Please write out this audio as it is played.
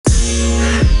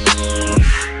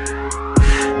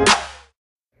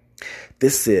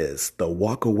This is the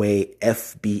Walkaway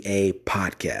FBA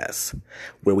podcast,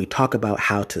 where we talk about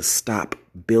how to stop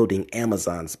building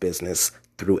Amazon's business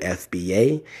through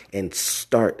FBA and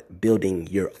start building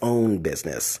your own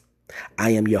business.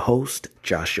 I am your host,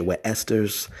 Joshua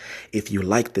Esters. If you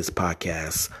like this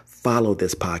podcast, follow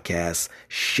this podcast,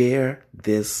 share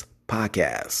this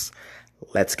podcast.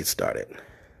 Let's get started.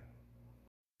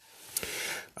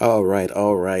 All right.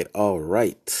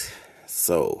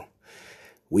 So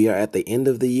we are at the end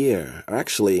of the year. Or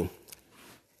actually,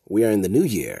 we are in the new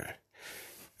year.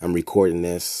 I'm recording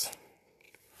this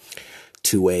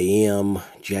 2 a.m.,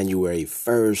 January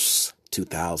 1st,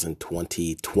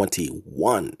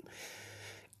 2021.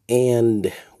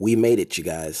 And we made it, you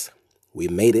guys. We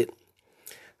made it.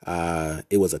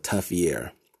 It was a tough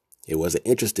year. It was an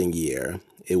interesting year.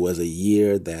 It was a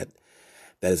year that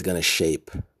is going to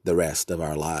shape the rest of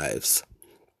our lives.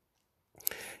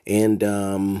 And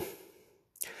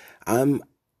I'm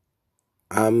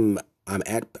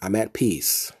at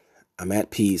peace. I'm at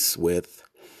peace with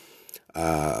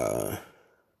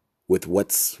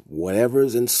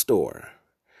whatever's in store.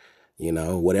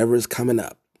 Whatever's coming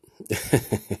up.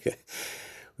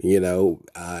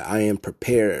 I am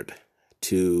prepared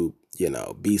to,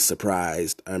 be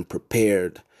surprised. I'm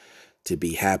prepared to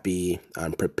be happy.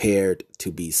 I'm prepared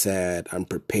to be sad. I'm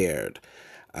prepared.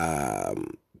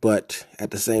 But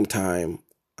at the same time,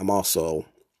 I'm also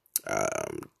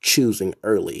choosing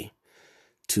early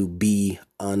to be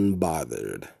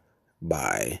unbothered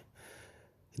by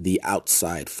the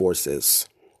outside forces,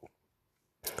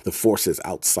 the forces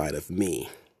outside of me.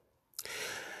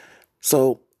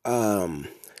 So, I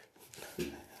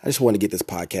just want to get this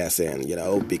podcast in,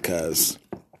 because,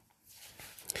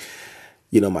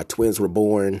 my twins were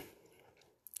born,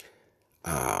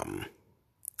 and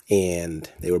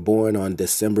they were born on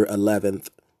December 11th,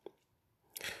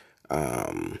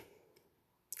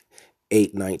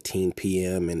 8:19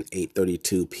 p.m. and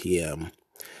 8:32 p.m.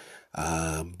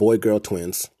 Boy-girl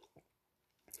twins.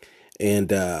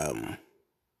 And, right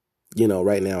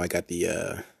now I got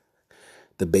the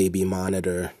baby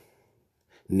monitor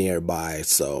nearby.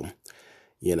 So,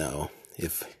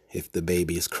 if the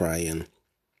baby is crying,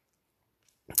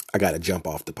 I got to jump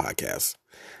off the podcast.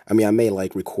 I mean, I may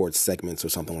record segments or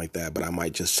something like that, but I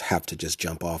might just have to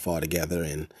jump off altogether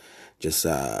and just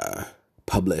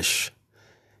publish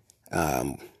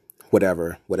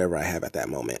whatever I have at that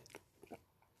moment.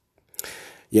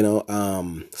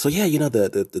 So yeah,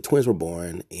 the twins were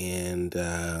born, and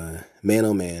man,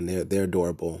 oh man, they're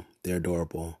adorable. They're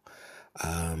adorable.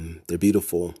 They're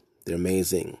beautiful. They're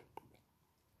amazing.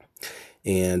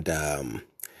 And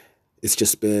it's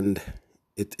just been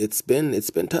it's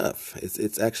been tough.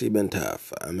 It's actually been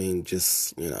tough. I mean,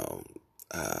 just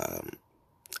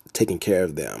taking care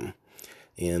of them.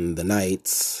 And the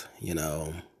nights,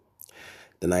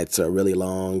 the nights are really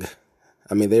long.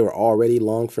 I mean, they were already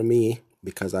long for me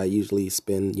because I usually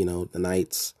spend, the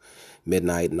nights,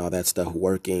 midnight and all that stuff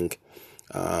working.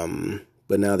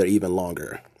 But now they're even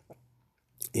longer,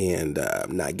 and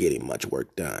not getting much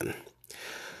work done.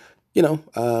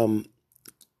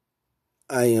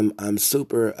 I'm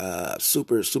super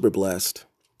blessed,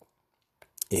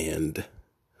 and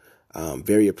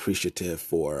very appreciative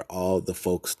for all the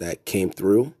folks that came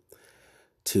through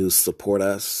to support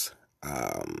us,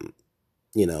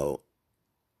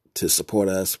 to support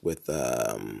us with,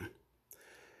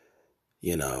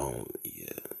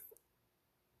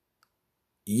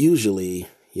 usually,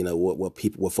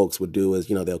 what folks would do is,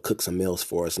 they'll cook some meals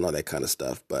for us and all that kind of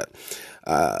stuff. But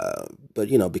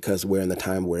because we're in the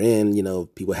time we're in,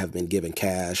 people have been giving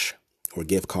cash or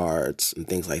gift cards and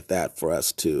things like that for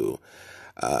us to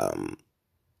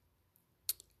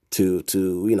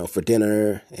for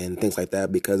dinner and things like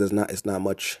that, because it's not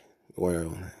much,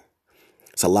 or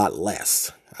it's a lot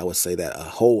less. I would say that a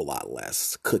whole lot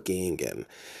less cooking and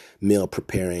meal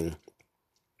preparing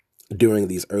during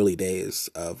these early days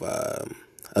of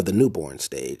the newborn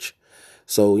stage.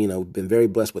 So, been very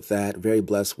blessed with that. Very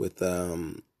blessed with,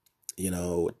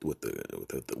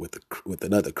 with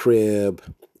another crib,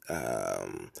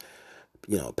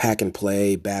 pack and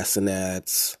play,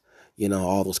 bassinets,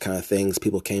 all those kind of things.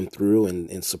 People came through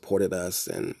and supported us,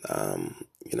 and,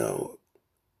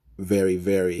 very,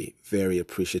 very, very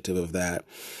appreciative of that.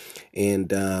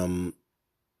 And,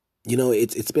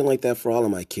 it's been like that for all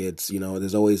of my kids.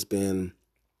 There's always been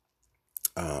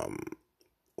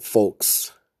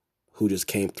folks who just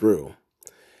came through.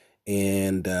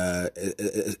 And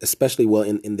especially,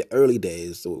 in the early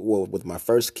days, with my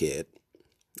first kid,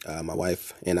 my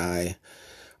wife and I,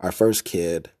 our first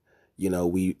kid,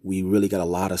 we really got a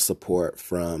lot of support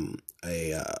from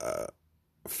a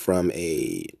from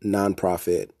a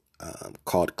nonprofit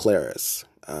called Claris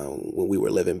when we were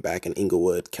living back in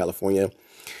Inglewood, California.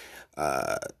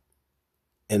 Uh,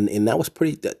 and that was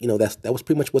pretty, that was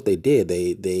pretty much what they did.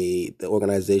 The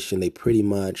organization, they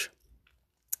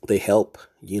help,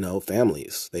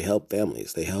 families. They help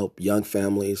families. They help young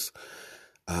families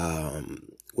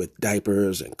with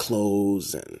diapers and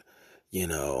clothes and, you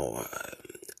know,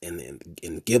 and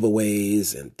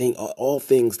giveaways and all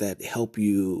things that help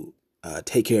you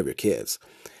take care of your kids.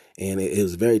 And it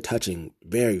was very touching,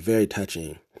 very, very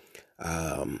touching.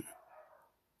 Because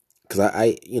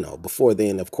before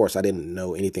then, of course, I didn't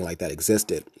know anything like that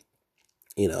existed,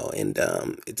 and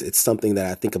it's something that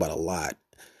I think about a lot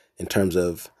in terms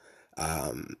of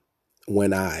um,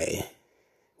 when I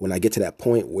get to that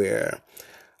point where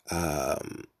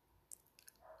um,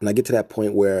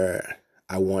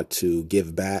 I want to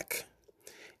give back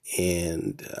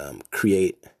and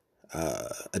create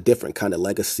a different kind of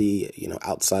legacy,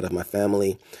 outside of my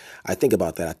family. I think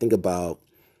about that. I think about,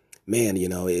 man,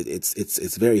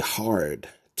 it's very hard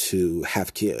to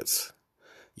have kids,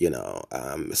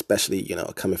 especially,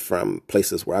 coming from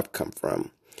places where I've come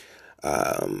from,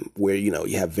 where,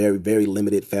 you have very, very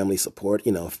limited family support.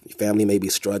 Family may be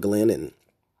struggling and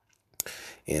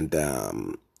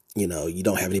you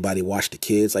don't have anybody to watch the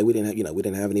kids. Like we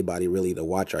didn't have anybody really to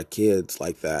watch our kids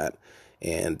like that.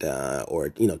 And, or,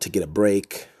 to get a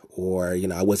break, or,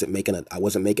 I wasn't making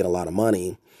a lot of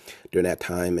money during that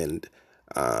time. And,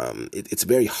 it's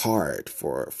very hard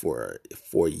for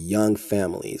young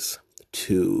families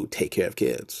to take care of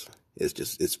kids.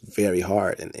 It's very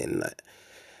hard. And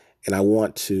I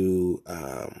want to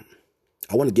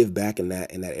give back in that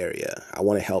area. I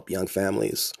want to help young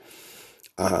families,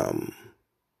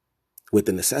 with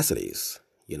the necessities,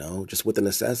 just with the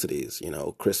necessities,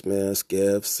 Christmas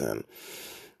gifts and,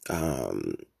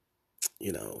 um,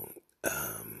 you know,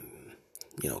 um,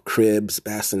 cribs,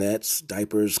 bassinets,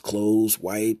 diapers, clothes,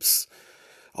 wipes,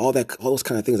 all those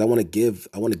kind of things. I want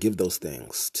to give those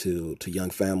things to young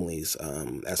families,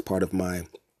 as part of my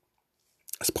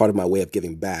way of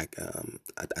giving back.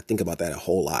 I think about that a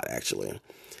whole lot, actually,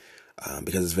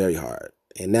 because it's very hard.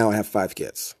 And now I have 5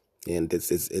 kids, and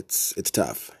it's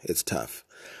tough. It's tough.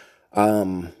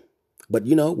 But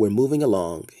we're moving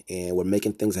along and we're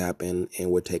making things happen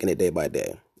and we're taking it day by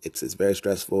day. It's very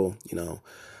stressful,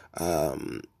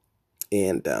 um,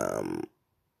 and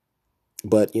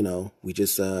but we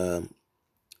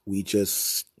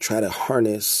just try to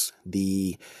harness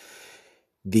the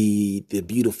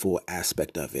beautiful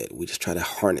aspect of it. We just try to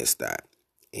harness that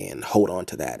and hold on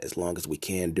to that as long as we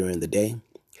can during the day.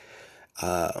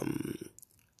 Um,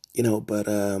 but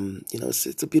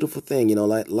it's a beautiful thing.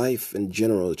 Like life in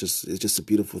general, it's just a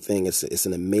beautiful thing. It's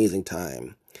an amazing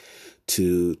time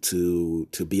to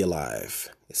be alive.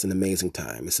 It's an amazing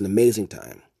time. It's an amazing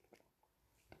time.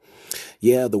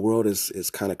 Yeah, the world is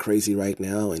kind of crazy right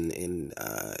now, and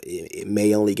it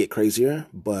may only get crazier,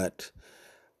 but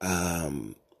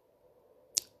um,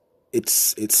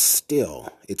 it's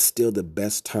still the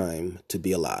best time to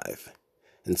be alive,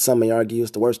 and some may argue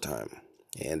it's the worst time,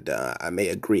 and I may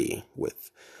agree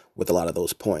with a lot of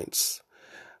those points.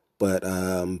 But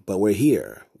we're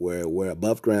here. We're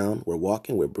above ground. We're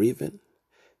walking. We're breathing.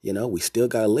 We still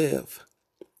gotta live.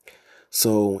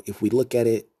 So if we look at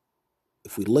it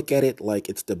like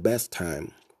it's the best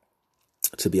time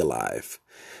to be alive,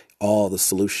 all the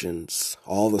solutions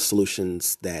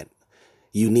that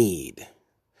you need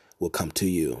will come to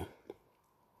you,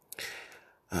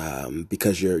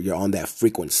 because you're on that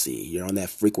frequency. You're on that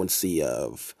frequency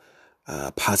of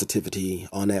positivity,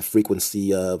 on that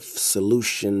frequency of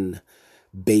solution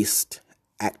based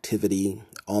activity,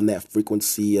 on that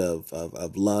frequency of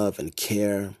love and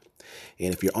care.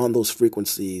 And if you're on those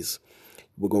frequencies,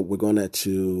 we're gonna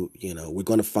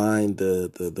find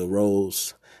the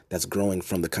rose that's growing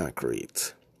from the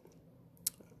concrete.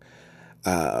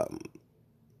 Um,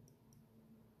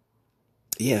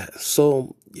 yeah.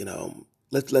 So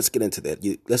let's get into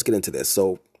that. Let's get into this.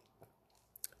 So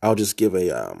I'll just give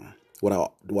a what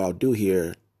I'll do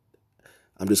here.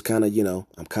 I'm just kind of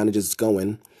I'm kind of just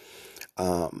going.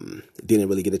 Didn't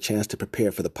really get a chance to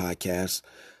prepare for the podcast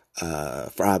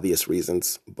for obvious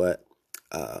reasons, but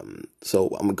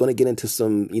so I'm going to get into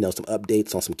some some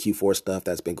updates on some Q4 stuff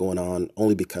that's been going on,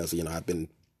 only because I've been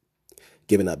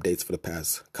giving updates for the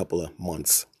past couple of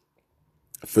months.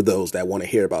 For those that want to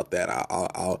hear about that,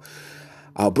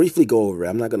 I'll briefly go over it.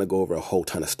 I'm not going to go over a whole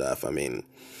ton of stuff. I mean,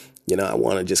 I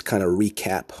want to just kind of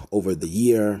recap over the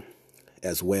year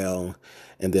as well,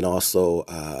 and then also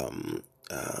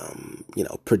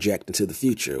project into the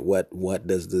future. What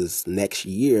does this next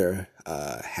year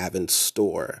have in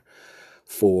store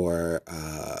for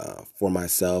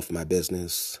myself, my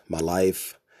business, my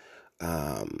life,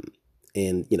 and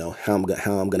how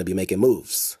I'm going to be making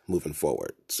moves moving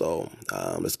forward. So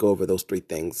let's go over those three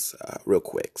things real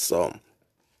quick. So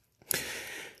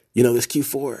this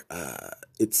Q4,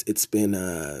 it's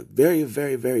been very,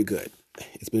 very, very good.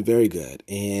 It's been very good,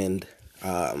 and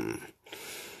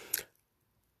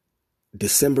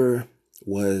December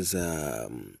was a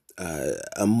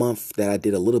month that I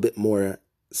did a little bit more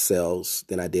sales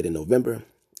than I did in November.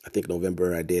 I think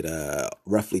November I did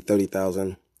roughly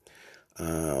 30,000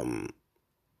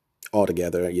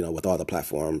 altogether, with all the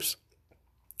platforms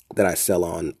that I sell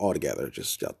on altogether,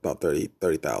 just about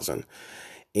 30,000.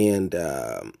 And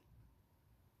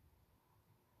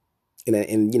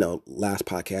last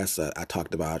podcast I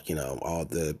talked about all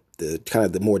the kind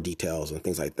of the more details and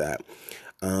things like that.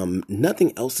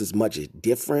 Nothing else is much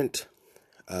different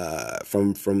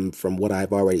from what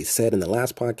I've already said in the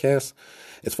last podcast,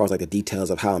 as far as like the details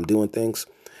of how I'm doing things.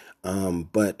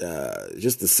 But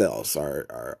just the sales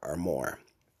are more.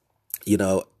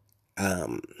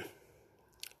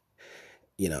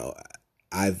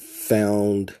 I've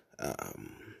found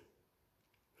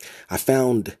I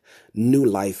found new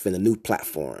life in a new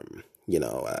platform,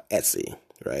 Etsy,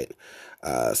 right?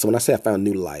 So when I say I found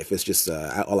new life, it's just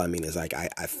all I mean is like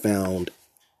I found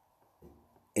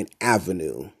an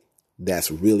avenue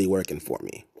that's really working for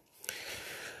me.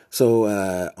 So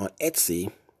on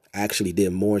Etsy, I actually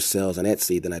did more sales on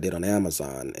Etsy than I did on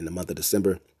Amazon in the month of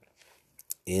December.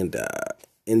 And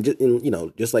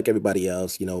just like everybody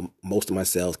else, most of my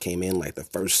sales came in like the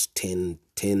first 10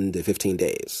 to 15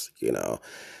 days.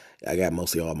 I got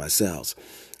mostly all my sales.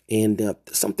 And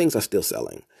some things are still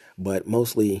selling, but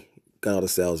mostly got all the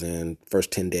sales in first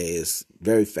 10 days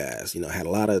very fast. I had a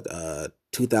lot of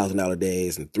 $2,000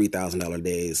 days and $3,000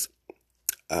 days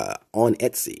on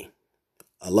Etsy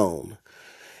alone.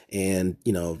 And,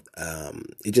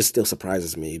 it just still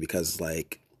surprises me because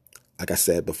like I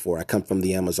said before, I come from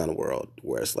the Amazon world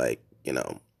where it's like,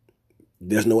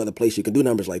 there's no other place you can do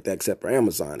numbers like that except for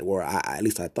Amazon, or at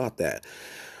least I thought that.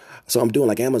 So I'm doing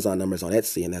like Amazon numbers on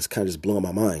Etsy, and that's kind of just blowing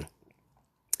my mind.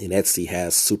 And Etsy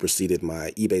has superseded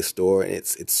my eBay store, and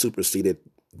it's superseded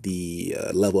the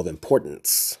level of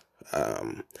importance.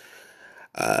 So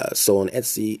on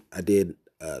Etsy, I did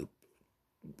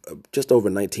just over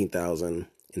 19,000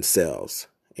 in sales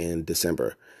in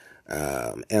December.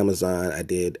 Amazon, I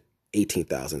did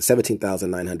 18,000,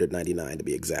 17,999 to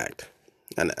be exact.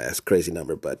 And that's a crazy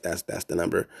number, but that's the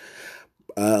number.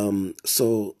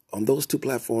 So on those two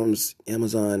platforms,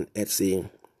 Amazon, Etsy,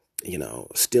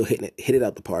 still hit it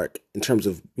out the park in terms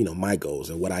of, my goals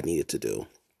and what I needed to do.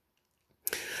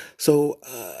 So,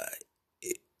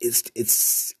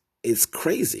 it's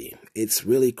crazy. It's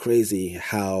really crazy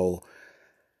how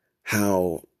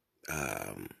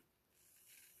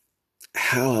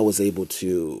I was able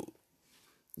to,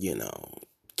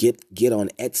 get on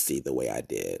Etsy the way I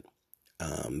did.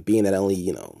 Being that I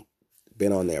only,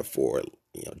 been on there for,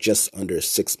 just under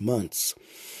 6 months,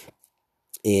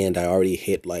 and I already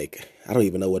hit like, I don't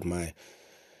even know what my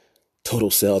total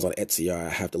sales on Etsy are. I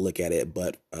have to look at it,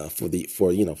 but for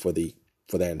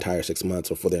that entire 6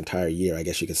 months, or for the entire year, I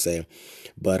guess you could say.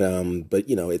 But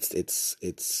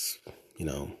it's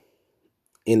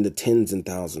in the tens and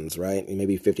thousands, right?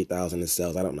 Maybe 50,000 in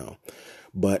sales. I don't know,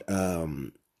 but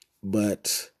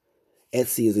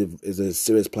Etsy is a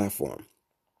serious platform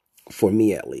for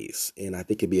me, at least, and I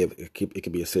think it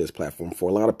could be a serious platform for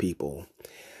a lot of people.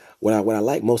 What I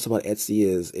like most about Etsy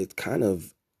is it's kind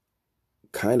of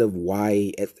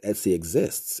why Etsy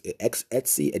exists.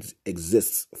 Etsy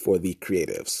exists for the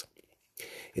creatives.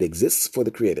 It exists for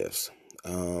the creatives,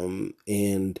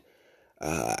 and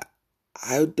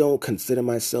I don't consider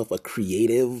myself a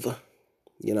creative,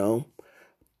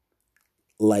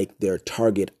 like their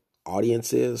target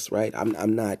audience is, right?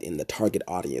 I'm not in the target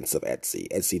audience of Etsy.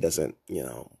 Etsy doesn't,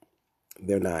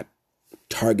 they're not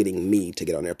targeting me to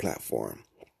get on their platform.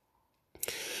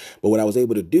 But what I was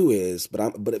able to do is, but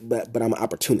I'm an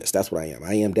opportunist. That's what I am.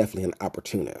 I am definitely an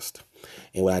opportunist.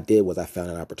 And what I did was I found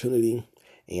an opportunity,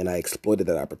 and I exploited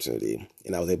that opportunity,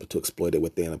 and I was able to exploit it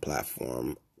within a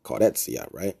platform called Etsy,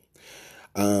 right?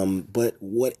 But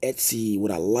what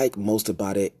I like most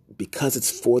about it, because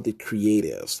it's for the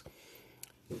creatives,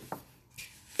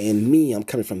 and me, I'm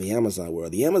coming from the Amazon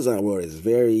world. The Amazon world is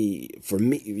very, for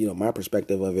me, my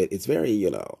perspective of it, it's very,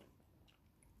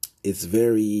 it's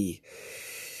very,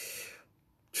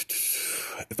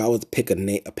 if I was to pick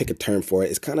a term for it,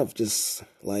 it's kind of just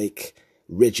like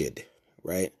rigid,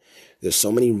 right? There's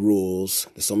so many rules.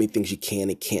 There's so many things you can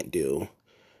and can't do.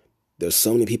 There's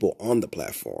so many people on the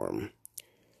platform.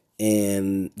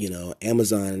 And,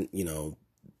 Amazon,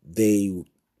 they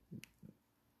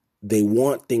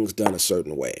want things done a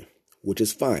certain way, which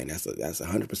is fine. That's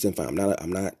 100% fine.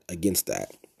 I'm not against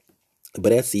that.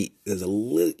 But Etsy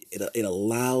it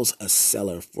allows a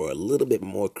seller for a little bit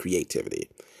more creativity.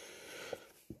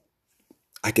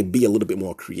 I can be a little bit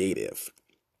more creative,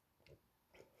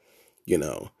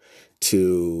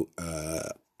 to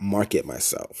market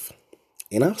myself.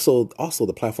 And also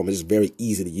the platform is just very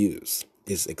easy to use.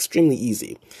 It's extremely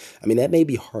easy. I mean, that may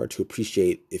be hard to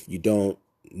appreciate if you don't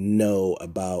know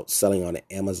about selling on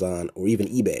Amazon or even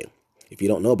eBay. If you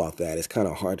don't know about that, it's kind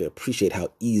of hard to appreciate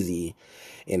how easy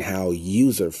and how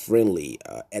user-friendly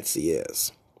Etsy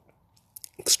is.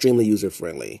 Extremely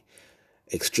user-friendly,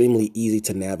 extremely easy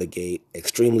to navigate,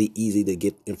 extremely easy to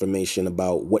get information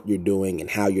about what you're doing and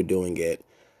how you're doing it.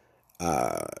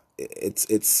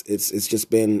 It's just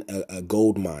been a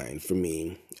gold mine for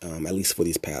me, at least for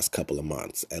these past couple of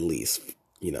months. At least,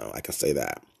 I can say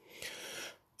that.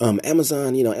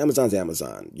 Amazon, Amazon's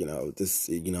Amazon.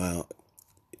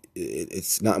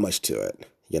 It's not much to it.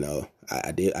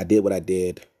 I did what I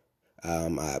did.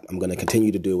 I'm going to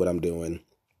continue to do what I'm doing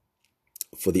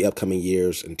for the upcoming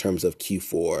years in terms of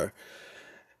Q4.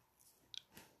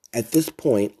 At this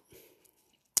point,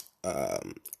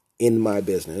 in my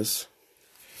business,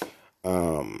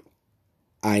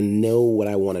 I know what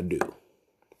I want to do.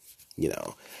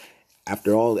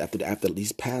 After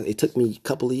these past, it took me a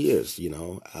couple of years,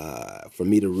 for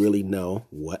me to really know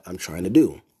what I'm trying to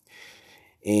do.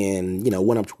 And,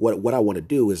 what I want to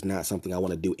do is not something I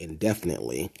want to do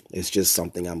indefinitely. It's just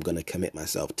something I'm going to commit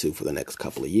myself to for the next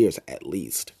couple of years, at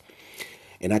least.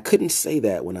 And I couldn't say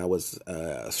that when I was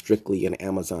strictly an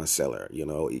Amazon seller.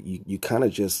 You kind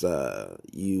of just,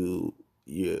 you're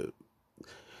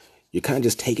kind of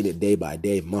just taking it day by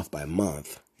day, month by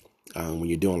month. When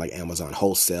you're doing like Amazon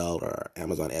wholesale or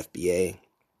Amazon FBA,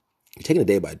 you're taking it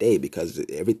day by day because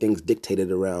everything's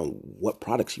dictated around what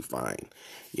products you find.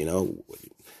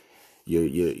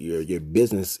 Your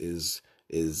business is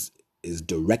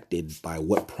directed by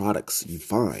what products you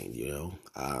find. In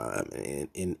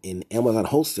Amazon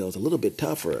wholesale is a little bit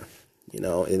tougher.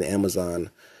 In Amazon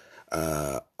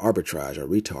arbitrage or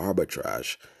retail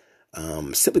arbitrage,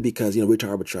 simply because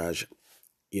retail arbitrage.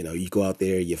 You go out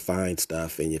there, you find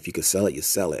stuff, and if you can sell it, you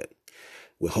sell it.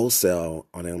 With wholesale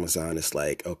on Amazon, it's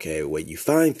like, okay, well, you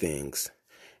find things,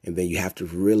 and then you have to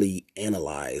really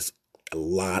analyze a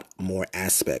lot more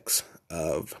aspects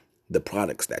of the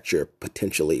products that you're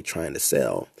potentially trying to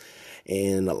sell.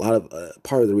 And a lot of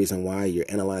part of the reason why you're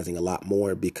analyzing a lot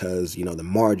more because, the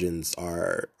margins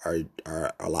are a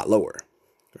lot lower,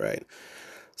 right?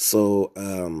 So,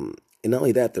 and not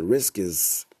only that, the risk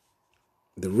is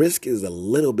a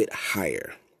little bit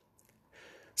higher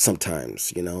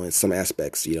sometimes, in some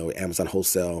aspects, Amazon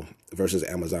wholesale versus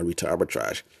Amazon retail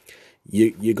arbitrage.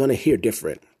 You're going to hear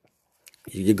different.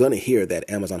 You're going to hear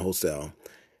that Amazon wholesale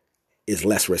is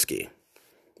less risky.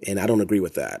 And I don't agree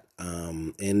with that.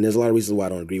 And there's a lot of reasons why I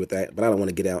don't agree with that, but I don't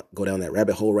want to go down that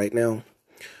rabbit hole right now.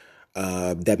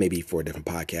 That may be for a different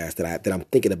podcast that I'm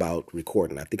thinking about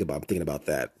recording. I'm thinking about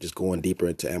that, just going deeper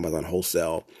into Amazon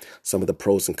wholesale, some of the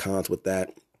pros and cons with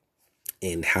that,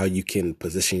 and how you can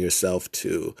position yourself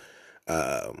to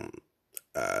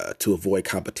avoid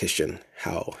competition.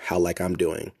 How like I'm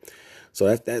doing.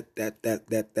 So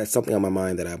that's something on my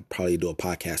mind that I'll probably do a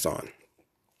podcast on.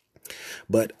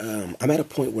 But I'm at a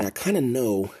point where I kind of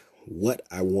know what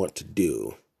I want to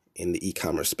do in the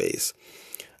e-commerce space.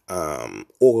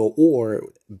 Or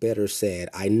better said,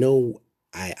 I know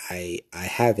I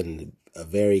have a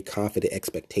very confident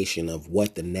expectation of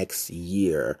what the next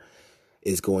year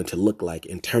is going to look like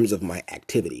in terms of my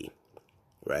activity,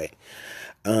 right?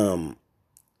 And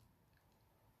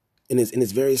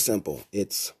it's very simple.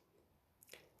 It's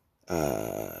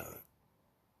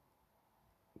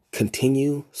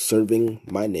continue serving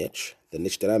my niche, the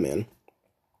niche that I'm in,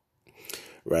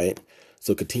 right?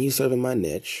 So continue serving my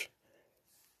niche.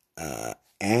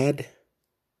 Add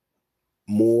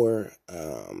more,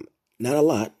 not a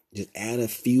lot, just add a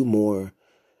few more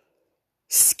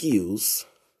SKUs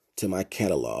to my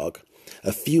catalog,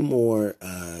 a few more,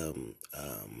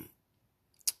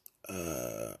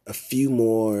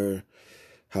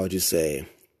 how would you say?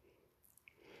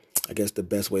 I guess the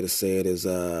best way to say it is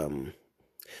a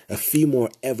few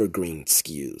more evergreen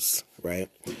SKUs,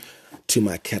 right, to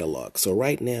my catalog. So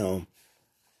right now,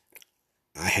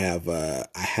 I have a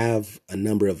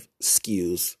number of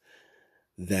SKUs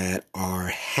that are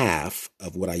half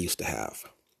of what I used to have.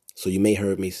 So you may have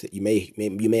heard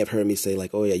me say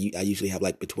like, oh yeah, I usually have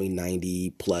like between 90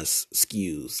 plus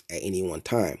SKUs at any one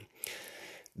time.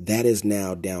 That is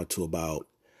now down to about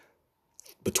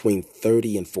between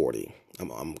 30 and 40.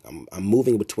 I'm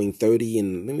moving between 30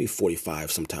 and maybe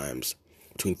 45 sometimes,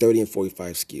 between 30 and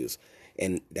 45 SKUs,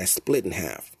 and that's split in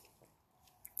half.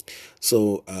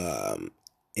 So,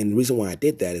 and the reason why I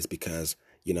did that is because,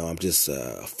 I'm just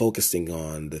focusing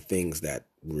on the things that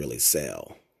really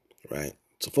sell, right?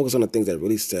 So focus on the things that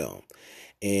really sell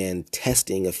and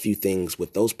testing a few things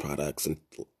with those products. And,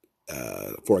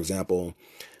 for example,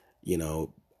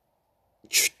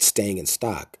 staying in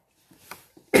stock.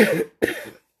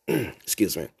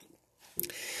 Excuse me.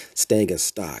 Staying in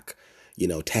stock,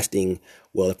 testing,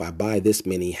 well, if I buy this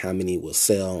many, how many will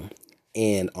sell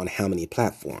and on how many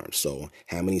platforms? So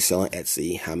how many sell on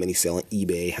Etsy, how many sell on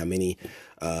eBay, how many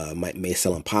may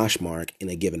sell on Poshmark in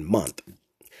a given month.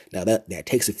 Now that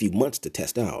takes a few months to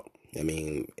test out. I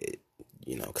mean,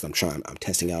 because I'm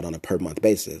testing out on a per month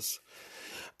basis.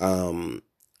 And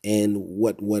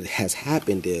what has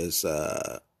happened is,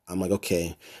 I'm like,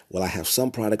 okay, well, I have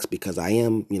some products because I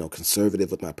am,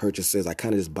 conservative with my purchases. I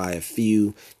kind of just buy a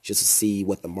few just to see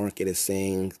what the market is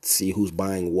saying, see who's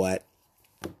buying what,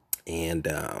 and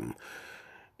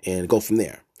go from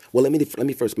there. Well, let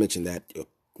me first mention that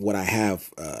what I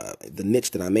have, the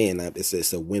niche that I'm in,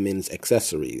 it's a women's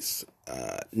accessories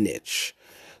niche.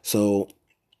 So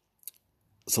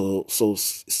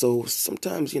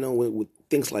sometimes, with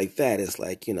things like that, it's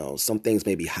like, some things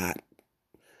may be hot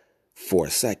for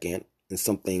a second and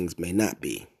some things may not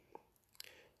be,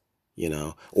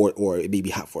 or it may be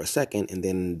hot for a second and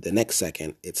then the next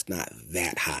second it's not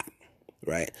that hot,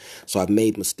 right? So I've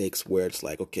made mistakes where it's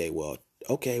like, okay,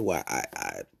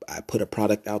 I put a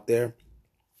product out there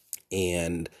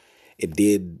and it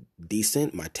did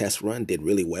decent. My test run did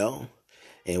really well.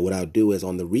 And what I'll do is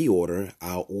on the reorder,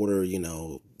 I'll order,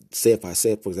 say,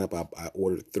 for example, I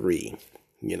ordered 3,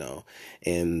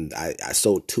 and I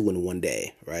sold 2 in one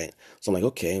day, right? So I'm like,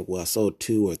 okay, well, I sold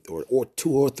 2 or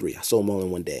 2 or 3. I sold them all in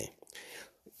one day.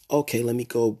 Okay, let me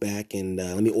go back and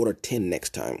let me order 10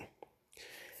 next time.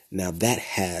 Now that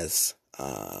has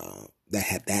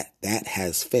that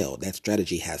has failed. That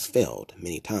strategy has failed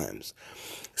many times.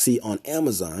 See, on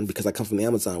Amazon, because I come from the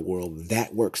Amazon world,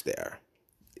 that works there.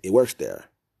 It works there,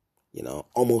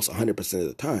 almost 100% of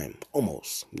the time,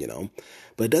 almost,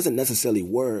 but it doesn't necessarily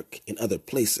work in other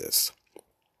places.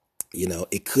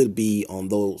 It could be on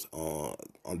those, on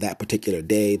that particular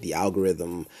day, the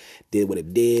algorithm did what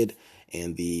it did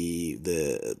and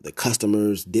the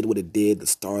customers did what it did. The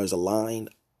stars aligned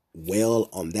well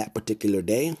on that particular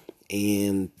day.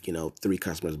 And, 3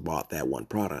 customers bought that one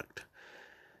product.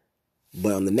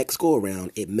 But on the next go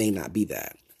around, it may not be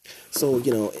that. So,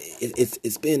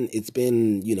 it's been,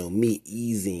 me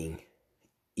easing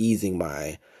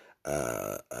my,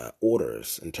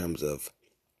 orders in terms of,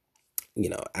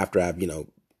 after I've,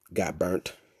 got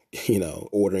burnt,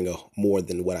 ordering more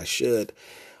than what I should.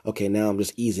 Okay, now I'm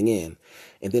just easing in.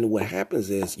 And then what happens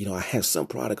is, I have some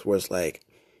products where it's like,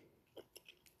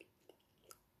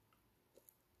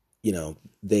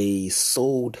 they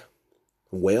sold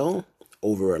well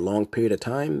over a long period of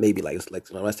time, maybe like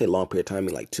when I say long period of time, I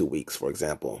mean like 2 weeks, for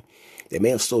example. They may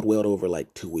have sold well over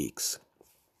like 2 weeks,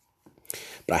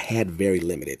 but I had very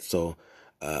limited. So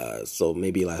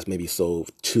maybe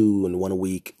sold 2 in 1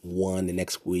 week, 1 the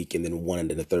next week, and then 1 in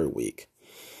the third week.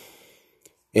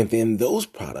 And then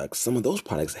some of those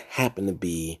products happen to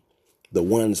be the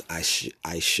ones I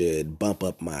should bump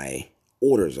up my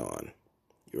orders on,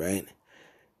 right?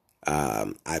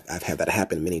 I've had that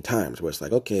happen many times where it's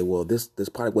like, okay, well, this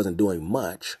product wasn't doing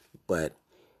much, but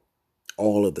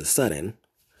all of a sudden,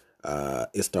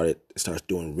 it starts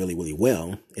doing really, really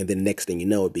well. And then next thing you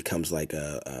know, it becomes like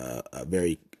a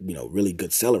very, really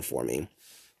good seller for me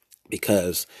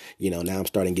because, now I'm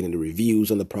starting getting the reviews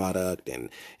on the product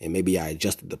and maybe I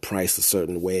adjusted the price a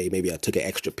certain way. Maybe I took an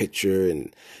extra picture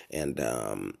and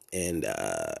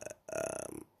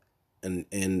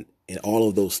all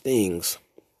of those things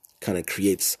kind of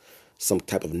creates some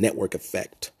type of network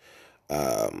effect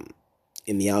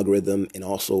in the algorithm and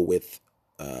also with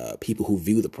people who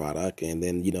view the product. And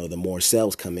then, the more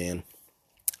sales come in,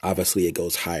 obviously it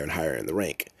goes higher and higher in the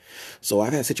rank. So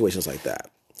I've had situations like that.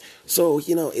 So,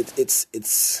 it's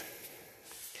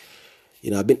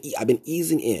I've been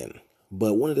easing in,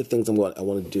 but one of the things I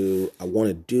want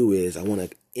to do is I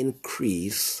want to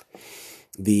increase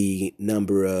the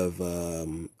number of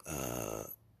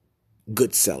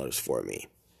good sellers for me,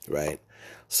 right?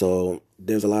 So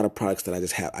there's a lot of products that I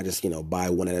just buy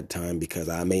one at a time because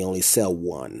I may only sell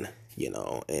one, in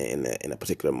a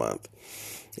particular month.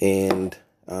 And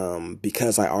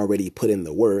because I already put in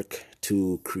the work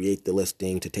to create the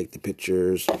listing, to take the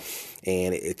pictures,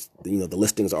 and it's, the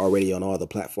listings are already on all the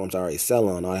platforms I already sell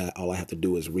on. All I have to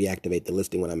do is reactivate the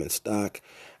listing when I'm in stock.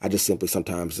 I just simply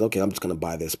sometimes, okay, I'm just going to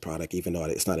buy this product, even though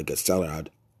it's not a good seller.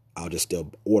 I'll just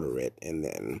still order it, and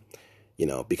then,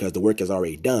 because the work is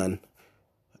already done,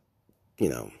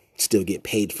 still get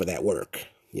paid for that work,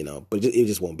 but it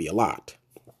just won't be a lot.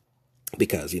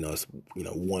 Because, it's,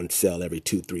 one sale every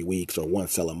 2-3 weeks or one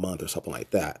sale a month or something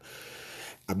like that.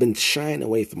 I've been shying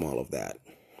away from all of that,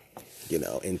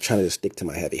 and trying to stick to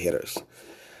my heavy hitters.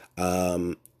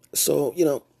 So, so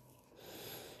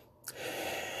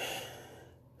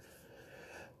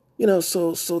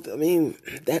I mean,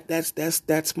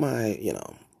 that's my,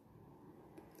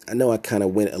 I know I kind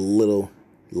of went a little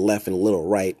left and a little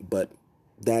right, but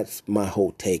that's my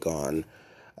whole take on,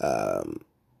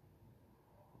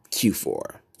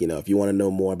 Q4. If you want to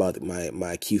know more about my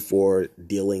Q4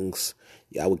 dealings,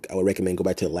 I would recommend go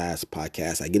back to the last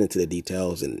podcast. I get into the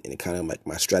details and kind of like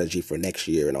my strategy for next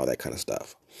year and all that kind of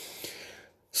stuff.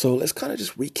 So let's kind of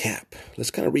just recap.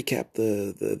 Let's kind of recap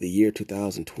the year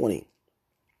 2020.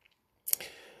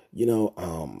 The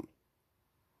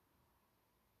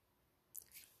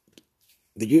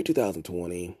year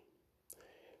 2020,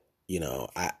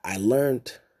 I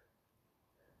learned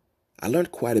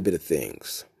quite a bit of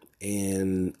things.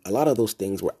 And a lot of those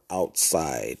things were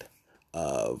outside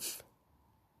of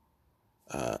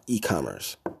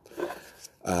e-commerce.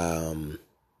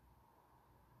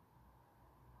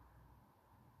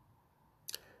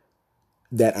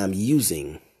 That I'm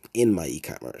using in my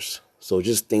e-commerce. So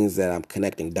just things that I'm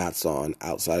connecting dots on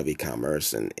outside of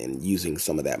e-commerce and using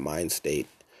some of that mind state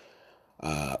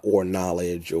or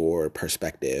knowledge or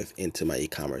perspective into my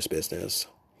e-commerce business.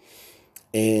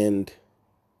 And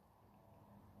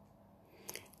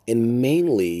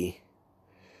mainly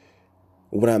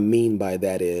what I mean by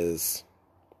that is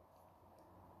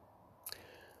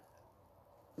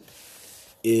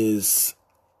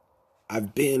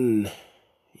I've been,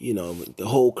 the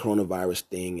whole coronavirus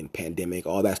thing and pandemic,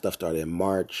 all that stuff started in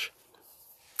March.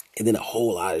 And then a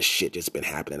whole lot of shit just been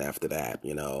happening after that,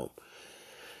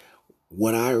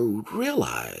 What I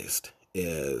realized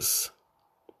is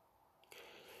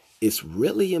it's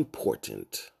really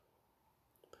important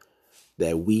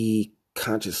that we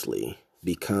consciously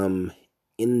become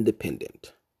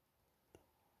independent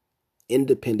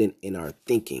in our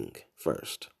thinking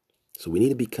first. So we need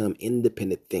to become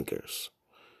independent thinkers,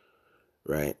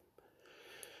 right?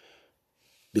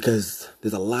 Because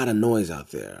there's a lot of noise out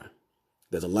there.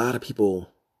 There's a lot of people,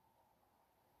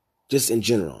 just in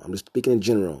general. I'm just speaking in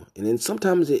general. And then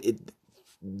sometimes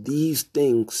these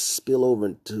things spill over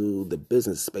into the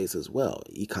business space as well,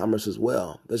 e-commerce as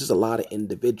well. There's just a lot of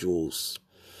individuals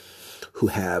who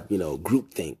have,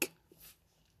 groupthink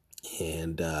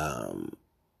and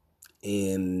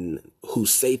who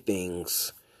say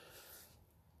things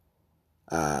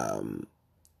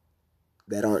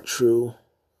that aren't true,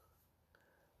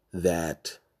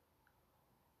 that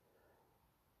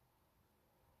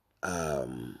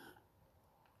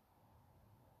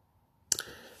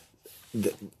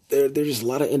there's just a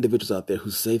lot of individuals out there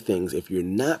who say things. If you're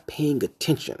not paying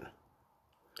attention,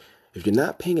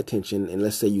 and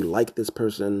let's say you like this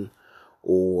person,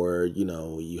 or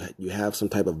you have some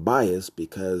type of bias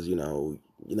because you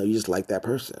just like that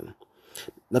person,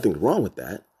 nothing's wrong with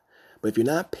that. But if you're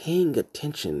not paying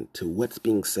attention to what's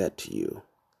being said to you,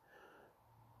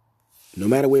 no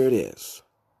matter where it is,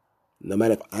 no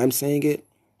matter if I'm saying it,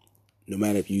 no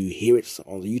matter if you hear it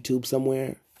on YouTube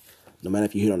somewhere, no matter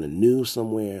if you hear it on the news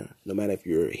somewhere, no matter if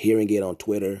you're hearing it on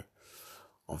Twitter,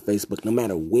 on Facebook, no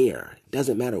matter where, it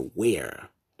doesn't matter where,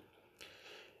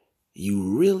 you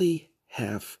really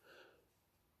have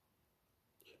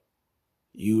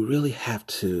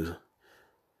to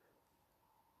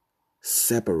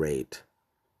separate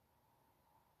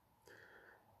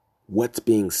what's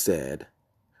being said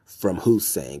from who's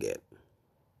saying it.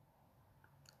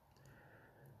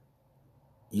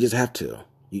 You just have to.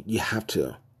 You have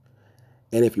to.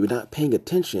 And if you're not paying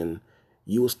attention,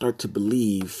 you will start to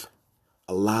believe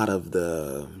a lot of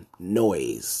the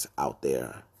noise out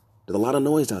there. There's a lot of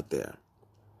noise out there.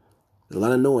 There's a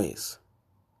lot of noise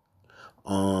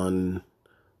on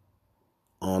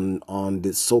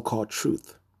this so-called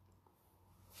truth.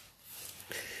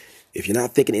 If you're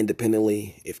not thinking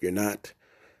independently, if you're not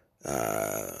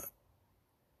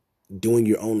doing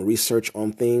your own research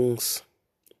on things,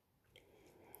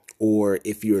 or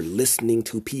if you're listening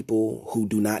to people who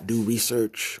do not do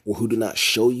research or who do not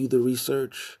show you the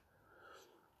research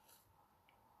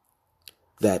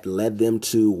that led them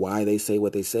to why they say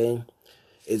what they say,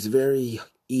 it's very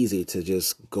easy to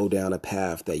just go down a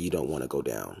path that you don't want to go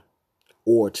down.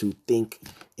 or to think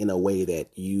in a way that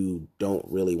you don't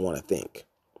really want to think.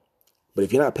 But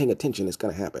if you're not paying attention, it's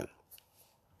going to happen.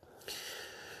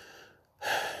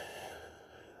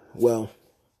 Well,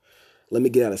 let me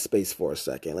get out of space for a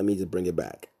second. Let me just bring it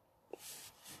back.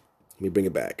 Let me bring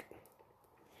it back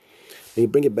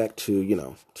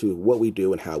to, to what we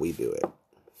do and how we do it.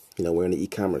 We're in the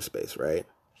e-commerce space, right?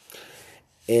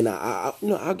 And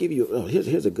I'll give you,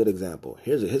 here's a good example.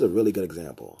 Here's a really good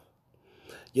example.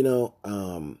 When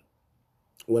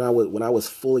I was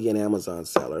fully an Amazon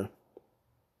seller,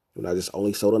 when I just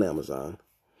only sold on Amazon,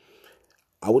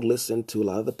 I would listen to a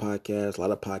lot of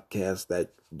podcasts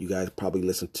that you guys probably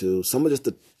listen to. Some of just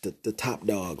the top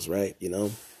dogs, right?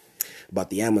 About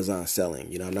the Amazon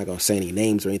selling. I'm not going to say any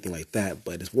names or anything like that,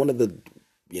 but it's one of the,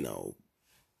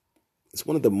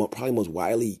 probably most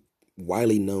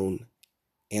widely known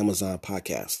Amazon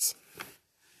podcasts.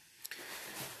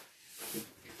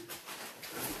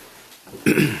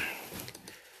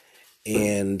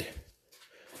 And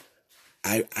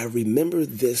I remember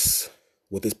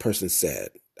what this person said.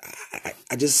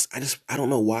 I don't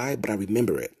know why, but I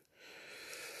remember it.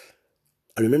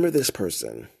 I remember this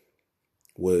person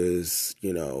was,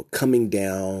 coming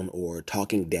down or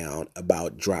talking down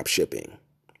about drop shipping,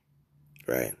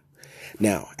 right?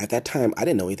 Now, at that time, I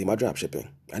didn't know anything about drop shipping.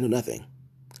 I knew nothing.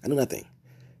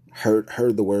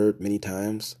 Heard the word many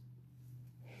times.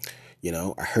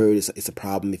 I heard it's a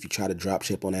problem if you try to drop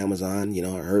ship on Amazon. I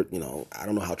heard, I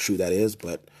don't know how true that is,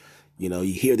 but, you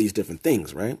hear these different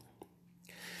things, right?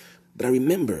 But I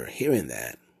remember hearing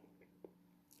that.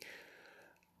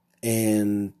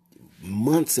 And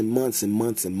months and months and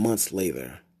months and months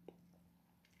later,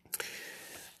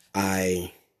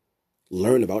 I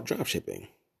learned about drop shipping.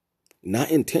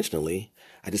 Not intentionally.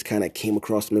 I just kind of came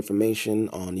across some information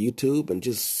on YouTube and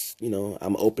just, I'm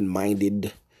an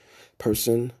open-minded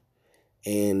person.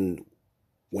 And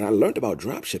when I learned about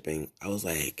drop shipping, I was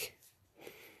like,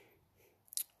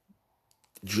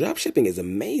 drop shipping is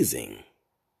amazing.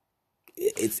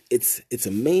 It's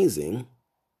amazing,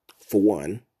 for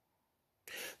one.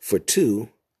 For two,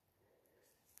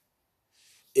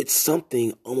 it's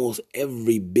something almost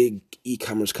every big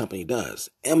e-commerce company does.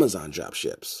 Amazon drop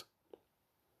ships.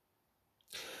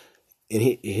 And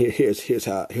here's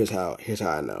how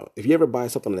I know. If you ever buy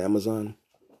something on Amazon,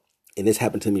 and this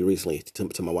happened to me recently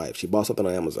to my wife. She bought something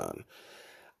on Amazon.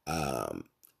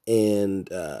 And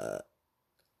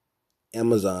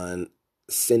Amazon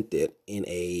sent it in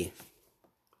a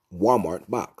Walmart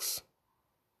box.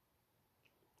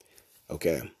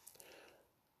 Okay.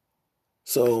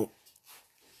 So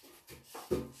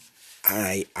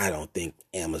I don't think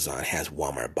Amazon has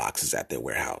Walmart boxes at their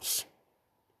warehouse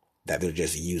that they're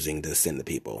just using to send to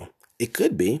people. It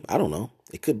could be. I don't know.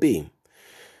 It could be.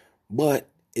 But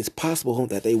it's possible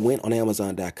that they went on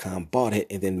Amazon.com, bought it,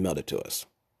 and then mailed it to us.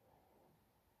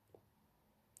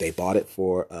 They bought it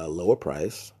for a lower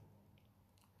price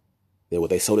than what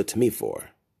they sold it to me for.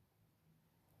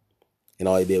 And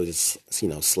all they did was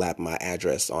just, slap my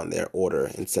address on their order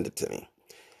and send it to me.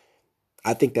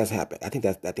 I think that's happened. I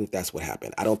think that's what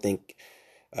happened. I don't think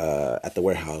at the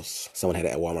warehouse someone had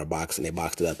a Walmart box and they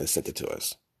boxed it up and sent it to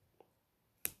us.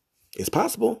 It's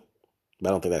possible, but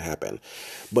I don't think that happened.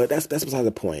 But that's beside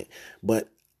the point. But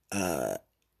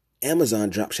Amazon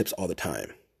drop ships all the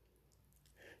time.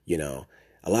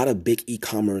 A lot of big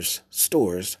e-commerce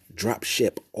stores drop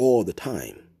ship all the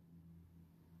time.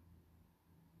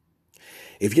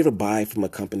 If you ever buy from a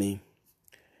company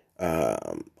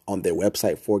on their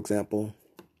website, for example,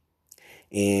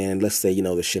 and let's say,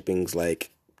 the shipping's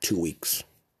like 2 weeks,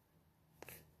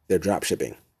 they're drop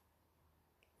shipping.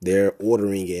 They're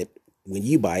ordering it. When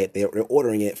you buy it, they're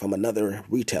ordering it from another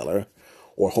retailer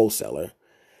or wholesaler,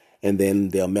 and then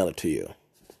they'll mail it to you.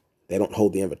 They don't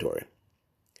hold the inventory.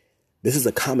 This is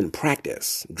a common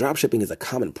practice. Drop shipping is a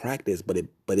common practice, but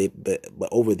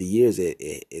over the years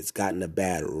it's gotten a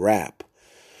bad rap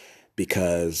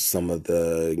because some of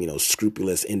the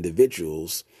scrupulous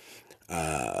individuals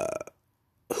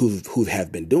who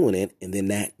have been doing it, and then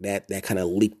that kind of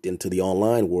leaked into the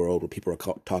online world where people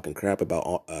are talking crap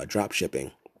about drop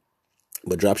shipping.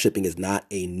 But drop shipping is not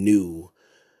a new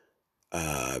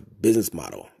business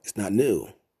model. It's not new.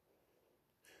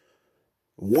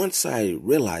 Once I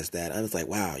realized that, I was like,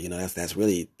 wow, that's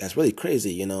really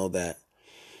crazy,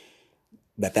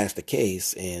 that's the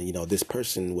case. And, this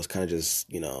person was kind of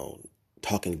just,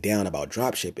 talking down about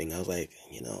drop shipping. I was like,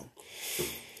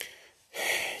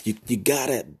 you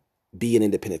gotta be an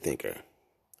independent thinker.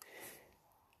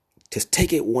 Just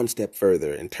take it one step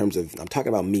further in terms of, I'm talking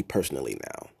about me personally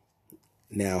now.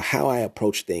 Now, how I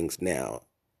approach things now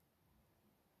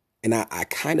And I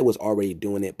kind of was already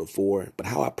doing it before, but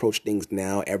how I approach things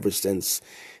now, ever since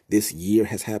this year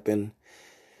has happened,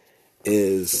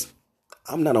 is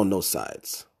I'm not on no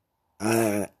sides.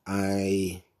 I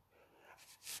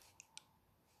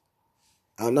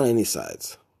I'm not on any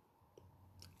sides.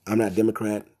 I'm not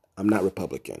Democrat. I'm not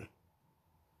Republican.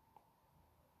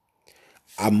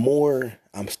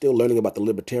 I'm still learning about the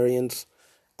libertarians.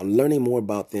 I'm learning more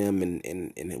about them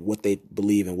and what they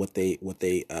believe and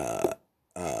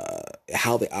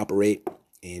how they operate.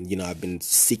 And, I've been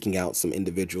seeking out some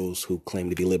individuals who claim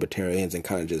to be libertarians and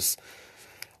kind of just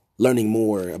learning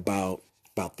more about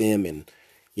them and,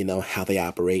 how they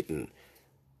operate, and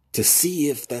to see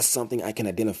if that's something I can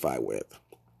identify with.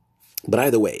 But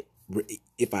either way,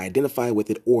 if I identify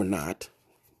with it or not,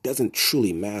 doesn't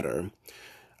truly matter.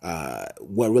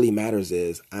 What really matters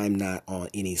is I'm not on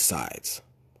any sides.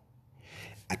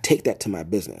 I take that to my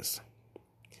business.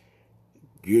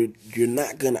 You're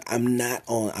not gonna. I'm not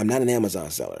an Amazon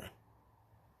seller.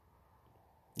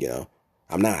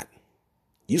 I'm not.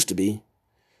 Used to be,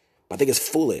 but I think it's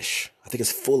foolish. I think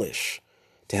it's foolish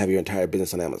to have your entire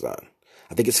business on Amazon.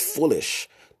 I think it's foolish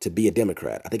to be a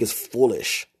Democrat. I think it's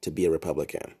foolish to be a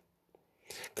Republican.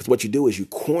 Because what you do is you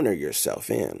corner yourself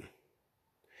in.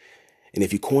 And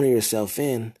if you corner yourself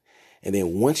in, and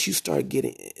then once you start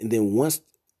getting, and then once,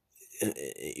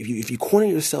 if you corner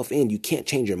yourself in, you can't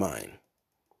change your mind.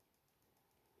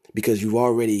 Because you've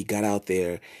already got out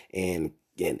there and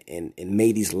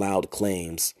made these loud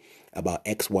claims about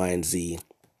X, Y, and Z.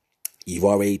 You've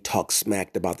already talked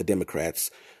smacked about the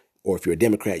Democrats. Or if you're a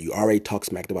Democrat, you already talk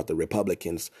smacked about the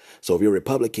Republicans. So if you're a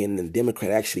Republican and the Democrat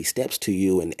actually steps to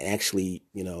you and actually,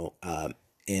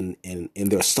 and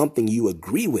there's something you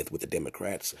agree with the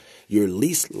Democrats, you're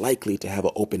least likely to have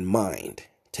an open mind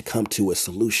to come to a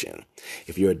solution.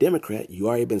 If you're a Democrat, you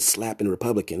already been slapping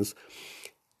Republicans.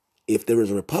 If there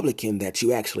is a Republican that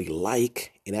you actually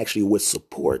like and actually would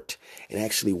support and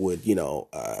actually would,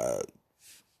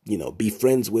 be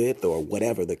friends with, or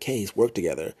whatever the case, work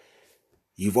together,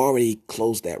 you've already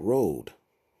closed that road.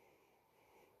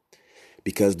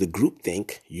 Because the group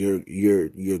think your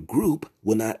group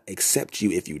will not accept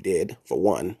you if you did, for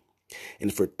one.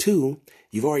 And for two,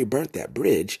 you've already burnt that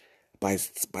bridge by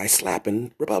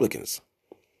slapping Republicans.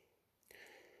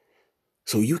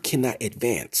 So you cannot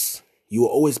advance. You will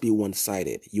always be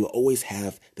one-sided. You will always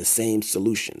have the same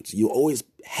solutions. You will always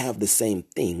have the same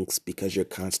things because you're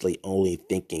constantly only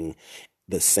thinking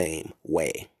the same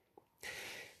way.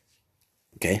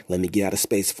 Okay, let me get out of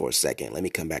space for a second. Let me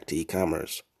come back to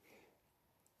e-commerce.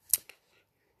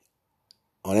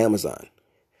 On Amazon,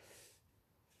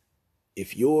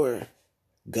 if you're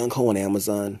gung-ho on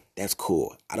Amazon, that's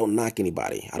cool. I don't knock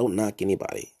anybody. I don't knock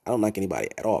anybody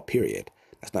at all, period.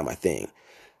 That's not my thing.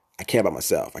 I care about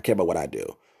myself. I care about what I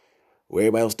do. What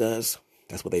everybody else does,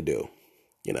 that's what they do.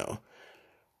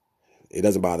 It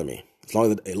doesn't bother me.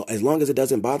 As long as it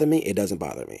doesn't bother me, it doesn't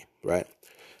bother me, right?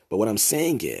 But what I'm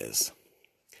saying is,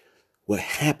 what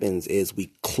happens is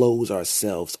we close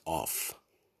ourselves off.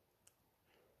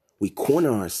 We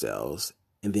corner ourselves,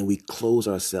 and then we close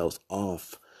ourselves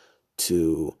off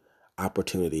to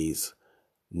opportunities,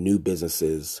 new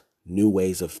businesses, new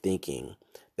ways of thinking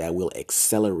that will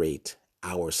accelerate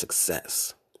our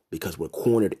success because we're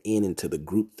cornered into the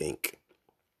groupthink.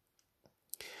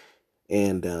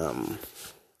 And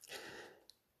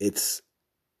it's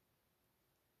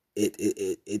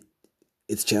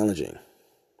challenging.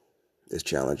 It's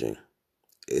challenging.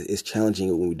 It's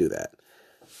challenging when we do that.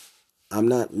 I'm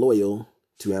not loyal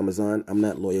to Amazon. I'm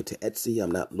not loyal to Etsy.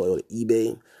 I'm not loyal to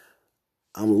eBay.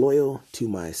 I'm loyal to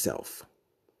myself.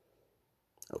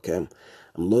 Okay?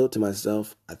 I'm loyal to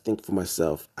myself. I think for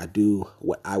myself. I do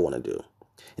what I want to do.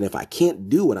 And if I can't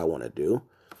do what I want to do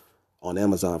on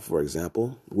Amazon, for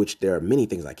example, which there are many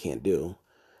things I can't do,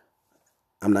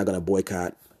 I'm not going to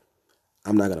boycott.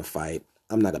 I'm not going to fight.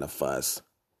 I'm not going to fuss.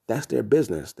 That's their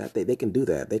business. That they can do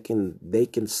that. They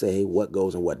can say what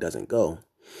goes and what doesn't go.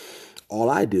 All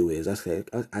I do is I say,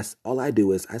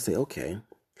 okay,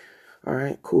 all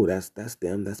right, cool. That's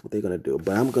them. That's what they're gonna do.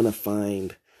 But I'm gonna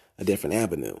find a different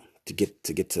avenue to get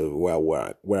to where I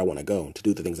want to go, to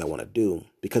do the things I want to do.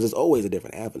 Because there's always a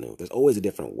different avenue. There's always a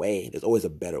different way. There's always a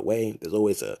better way. There's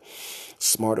always a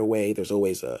smarter way. There's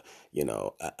always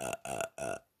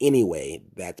any way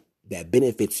that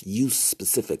benefits you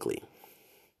specifically.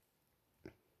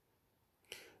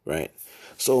 Right.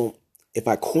 So if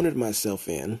I cornered myself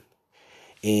in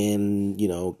and,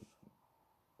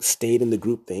 stayed in the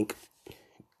groupthink,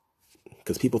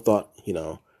 because people thought,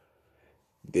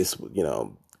 this,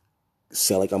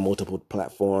 selling on multiple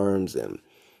platforms and,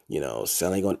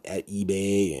 selling on at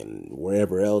eBay and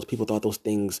wherever else. People thought,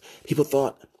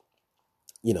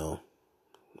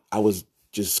 I was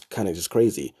just kind of just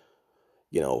crazy,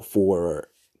 for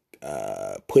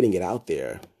putting it out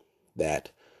there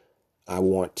that I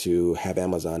want to have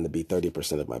Amazon to be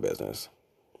 30% of my business.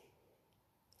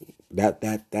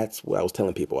 That's what I was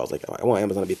telling people. I was like, I want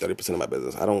Amazon to be 30% of my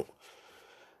business.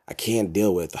 I can't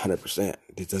deal with 100%.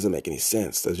 This doesn't make any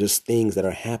sense. There's just things that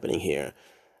are happening here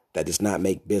that does not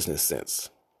make business sense.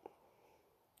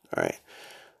 All right.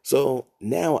 So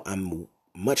now I'm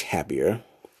much happier.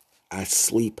 I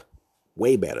sleep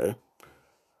way better.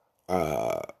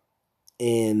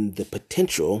 And the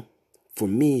potential for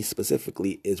me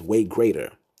specifically is way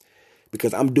greater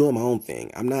because I'm doing my own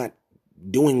thing. I'm not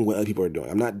doing what other people are doing.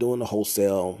 I'm not doing the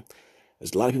wholesale.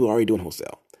 There's a lot of people already doing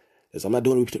wholesale. I'm not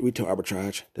doing retail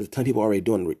arbitrage. There's a ton of people already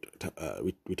doing retail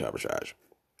arbitrage.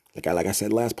 Like I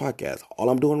said last podcast, all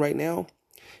I'm doing right now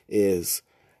is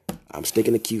I'm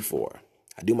sticking to Q4.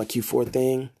 I do my Q4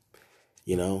 thing,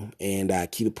 and I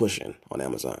keep it pushing on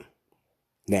Amazon.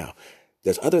 Now,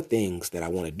 there's other things that I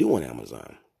want to do on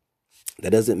Amazon.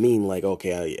 That doesn't mean like,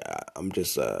 okay, I'm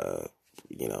just, I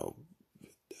don't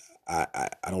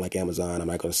like Amazon. I'm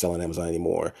not going to sell on Amazon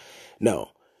anymore.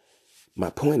 No, my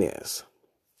point is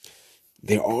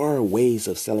there are ways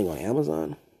of selling on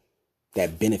Amazon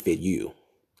that benefit you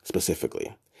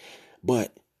specifically.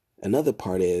 But another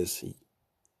part is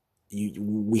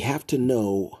we have to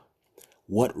know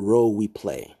what role we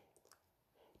play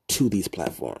to these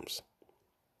platforms,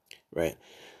 right?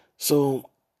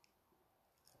 So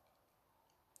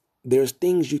there's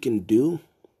things you can do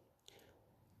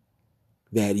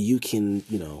that you can,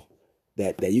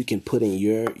 that you can put in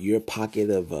your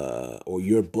pocket of or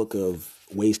your book of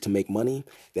ways to make money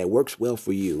that works well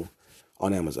for you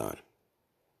on Amazon.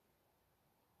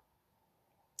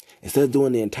 Instead of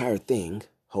doing the entire thing,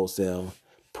 wholesale,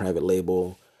 private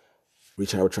label,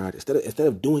 retail arbitrage, instead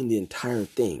of doing the entire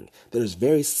thing, there's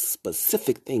very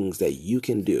specific things that you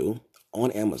can do on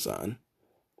Amazon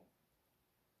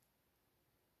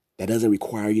that doesn't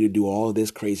require you to do all of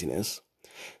this craziness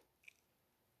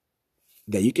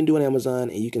that you can do on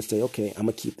Amazon, and you can say, okay, I'm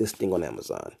gonna keep this thing on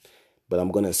Amazon, but I'm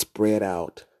gonna spread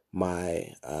out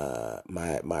my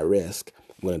my risk.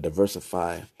 I'm gonna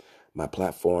diversify my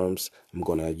platforms. I'm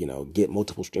gonna get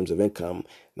multiple streams of income,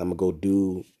 and I'm gonna go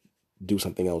do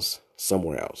something else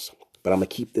somewhere else. But I'm gonna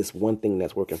keep this one thing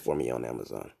that's working for me on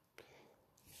Amazon.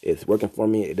 It's working for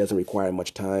me. It doesn't require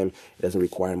much time. It doesn't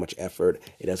require much effort.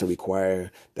 It doesn't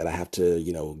require that I have to,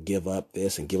 give up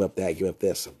this and give up that, give up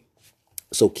this.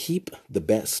 So keep the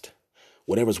best,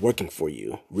 whatever's working for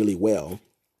you really well.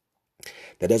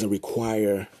 That doesn't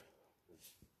require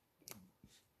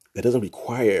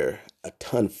a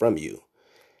ton from you.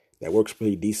 That works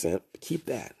pretty decent. Keep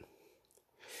that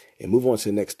and move on to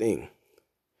the next thing.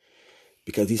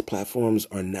 Because these platforms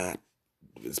are not,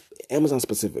 Amazon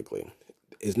specifically,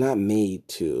 is not made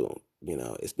to,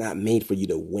 it's not made for you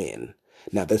to win.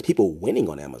 Now, there's people winning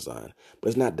on Amazon, but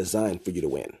it's not designed for you to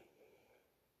win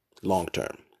long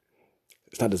term.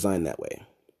 It's not designed that way.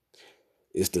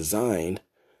 It's designed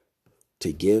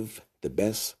to give the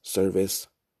best service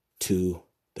to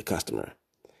the customer.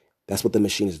 That's what the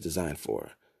machine is designed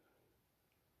for.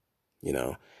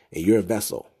 And you're a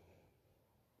vessel.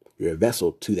 You're a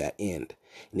vessel to that end.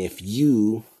 And if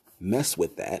you mess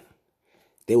with that,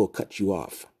 they will cut you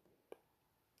off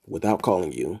without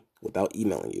calling you, without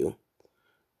emailing you,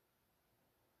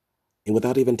 and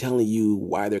without even telling you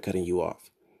why they're cutting you off.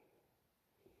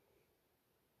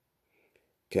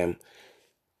 Okay?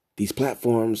 These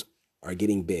platforms are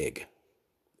getting big.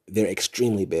 They're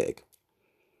extremely big.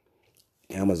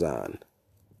 Amazon,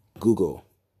 Google,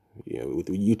 with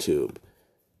YouTube,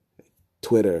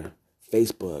 Twitter,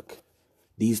 Facebook.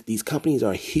 These companies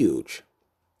are huge.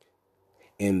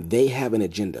 And they have an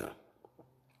agenda.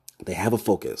 They have a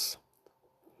focus.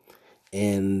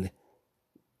 And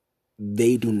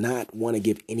they do not want to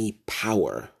give any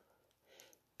power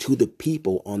to the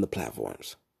people on the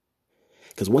platforms.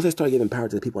 Because once they start giving power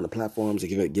to the people on the platforms,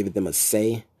 and giving them a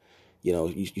say,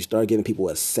 you start giving people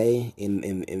a say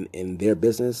in their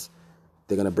business,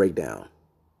 they're going to break down.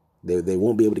 They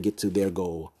won't be able to get to their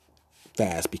goal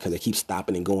fast because they keep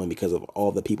stopping and going because of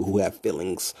all the people who have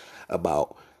feelings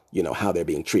about, how they're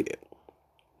being treated.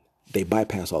 They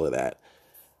bypass all of that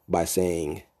by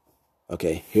saying,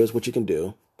 okay, here's what you can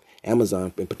do.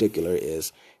 Amazon in particular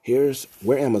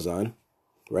we're Amazon,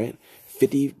 right?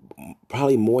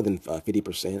 Probably more than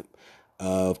 50%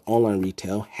 of online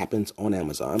retail happens on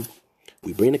Amazon.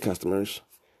 We bring the customers,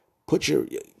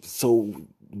 so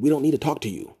we don't need to talk to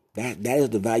you. That is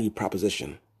the value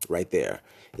proposition right there,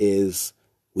 is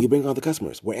We bring on the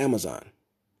customers. We're Amazon.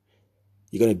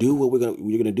 You're gonna do what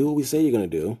you're gonna do what we say you're gonna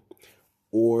do,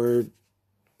 or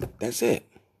that's it.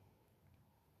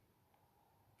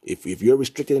 If you're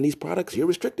restricted in these products, you're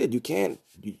restricted.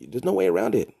 There's no way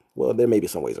around it. Well, there may be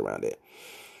some ways around it,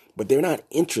 but they're not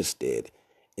interested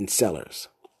in sellers.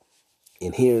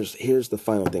 And here's the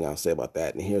final thing I'll say about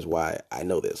that, and here's why I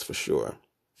know this for sure.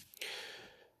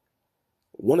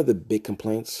 One of the big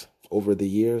complaints over the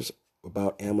years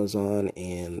about Amazon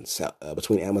and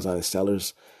between Amazon and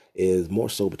sellers is more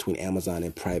so between Amazon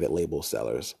and private label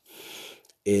sellers.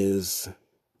 Is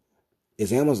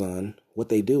Amazon, what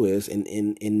they do is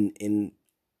in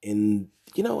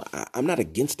I'm not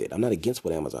against it. I'm not against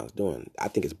what Amazon's doing. I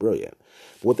think it's brilliant.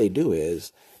 But what they do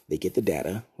is they get the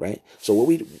data, right? So what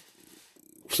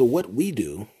we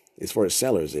do as far as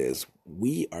sellers is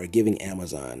we are giving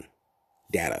Amazon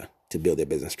data to build their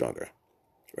business stronger,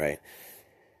 right?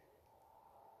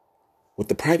 What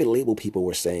the private label people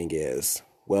were saying is,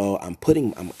 well, I'm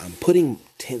putting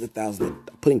tens of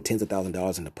thousands of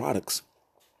dollars into products,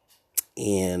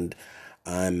 and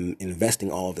I'm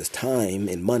investing all this time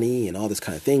and money and all this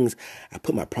kind of things. I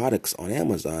put my products on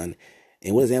Amazon,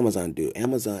 and what does Amazon do?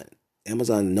 Amazon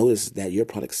notices that your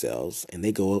product sells, and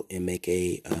they go and make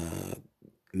a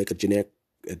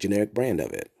generic brand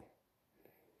of it.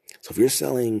 So if you're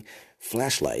selling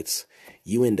flashlights,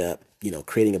 you end up,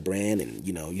 creating a brand, and,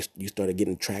 you started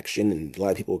getting traction, and a lot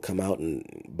of people will come out and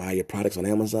buy your products on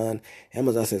Amazon.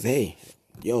 Amazon says, hey,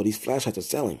 these flashlights are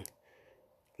selling.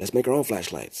 Let's make our own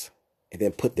flashlights. And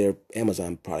then put their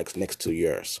Amazon products next to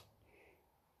yours.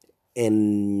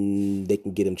 And they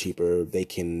can get them cheaper. They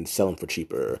can sell them for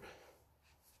cheaper.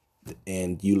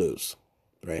 And you lose,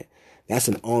 right? That's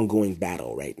an ongoing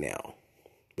battle right now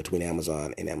between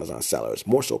Amazon and Amazon sellers,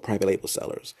 more so private label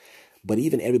sellers. But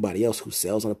even everybody else who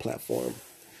sells on a platform,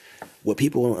 what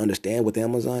people don't understand with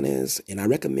Amazon is, and I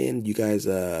recommend you guys,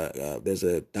 there's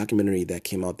a documentary that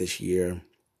came out this year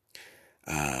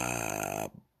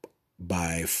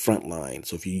by Frontline.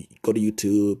 So if you go to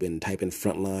YouTube and type in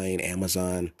Frontline,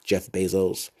 Amazon, Jeff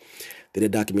Bezos, they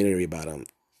did a documentary about him,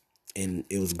 and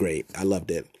it was great. I loved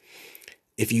it.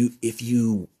 If you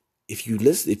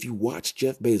watch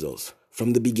Jeff Bezos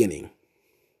from the beginning,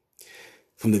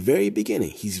 from the very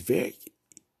beginning, this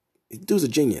dude's a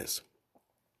genius.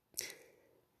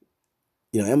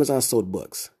 Amazon sold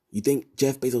books. You think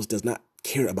Jeff Bezos does not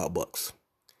care about books?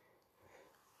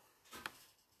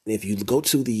 And if you go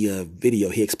to the video,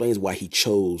 he explains why he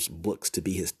chose books to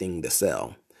be his thing to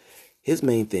sell. His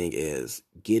main thing is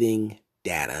getting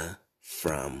data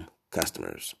from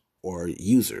customers or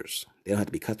users. They don't have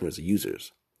to be customers or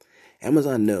users.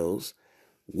 Amazon knows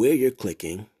where you're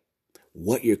clicking,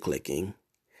 what you're clicking,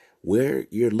 where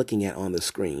you're looking at on the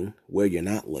screen, where you're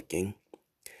not looking.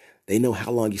 They know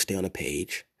how long you stay on a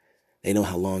page. They know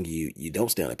how long you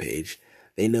don't stay on a page.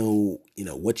 They know,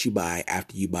 what you buy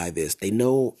after you buy this. They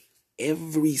know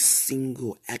every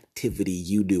single activity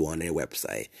you do on their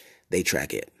website. They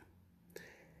track it.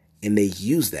 And they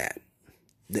use that.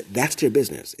 That's their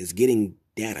business, is getting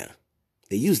data.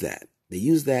 They use that.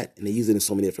 And they use it in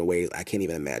so many different ways I can't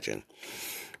even imagine.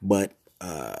 But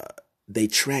they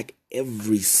track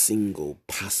every single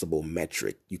possible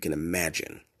metric you can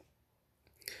imagine.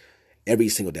 Every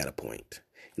single data point.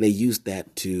 And they use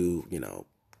that to,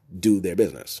 do their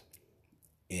business.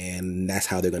 And that's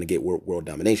how they're going to get world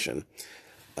domination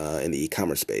in the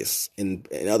e-commerce space and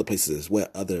in other places as well,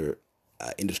 other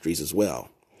industries as well.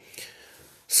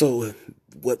 So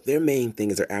what their main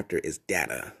thing is they're after is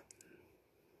data,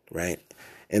 right?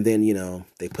 And then,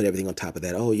 they put everything on top of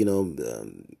that.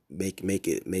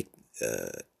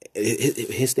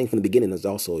 His thing from the beginning is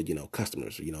also,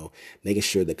 customers, making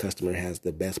sure the customer has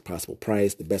the best possible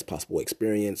price, the best possible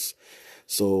experience.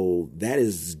 So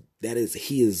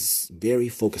he is very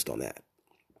focused on that,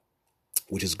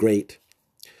 which is great.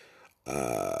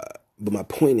 But my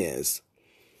point is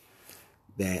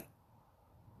that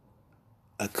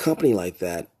a company like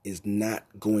that is not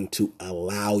going to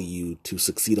allow you to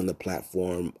succeed on the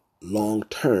platform long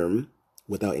term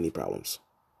without any problems.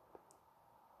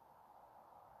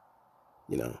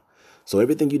 So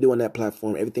everything you do on that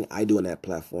platform, everything I do on that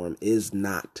platform is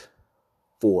not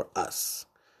for us.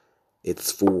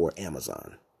 It's for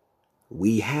Amazon.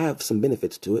 We have some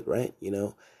benefits to it, right?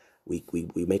 We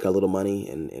make our little money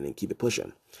and keep it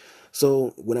pushing.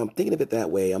 So when I'm thinking of it that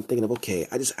way, I'm thinking of, okay,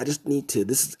 I just need to,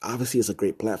 this is obviously it's a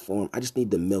great platform. I just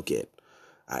need to milk it.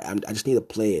 I just need to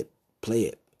play it.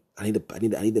 I need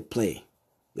to play.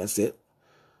 That's it.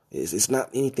 It's not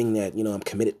anything that, I'm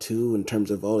committed to in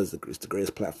terms of, it's the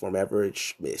greatest platform ever.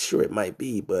 Sure, it might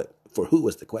be, but For who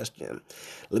is the question?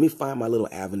 Let me find my little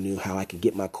avenue how I can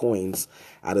get my coins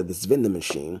out of this vending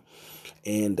machine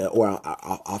or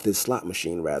off this slot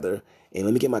machine rather. And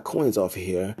let me get my coins off of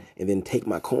here and then take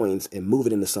my coins and move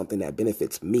it into something that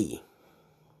benefits me.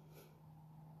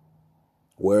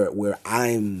 Where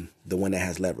I'm the one that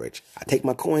has leverage. I take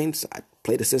my coins, I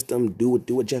play the system, do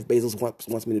what Jeff Bezos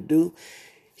wants me to do.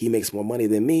 He makes more money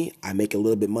than me. I make a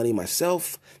little bit of money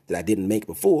myself that I didn't make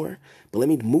before. But let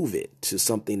me move it to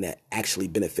something that actually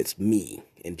benefits me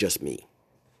and just me.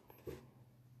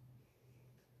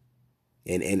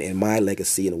 And my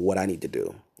legacy and what I need to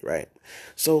do, right?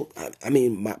 So, I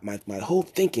mean, my whole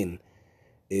thinking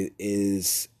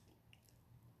is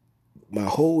my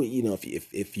whole,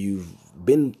 if you've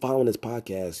been following this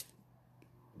podcast,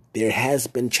 there has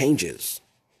been changes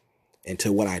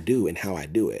into what I do and how I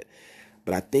do it.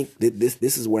 But I think that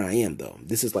this is where I am, though.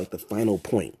 This is like the final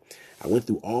point. I went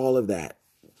through all of that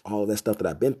stuff that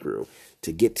I've been through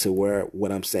to get to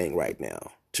what I'm saying right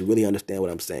now, to really understand what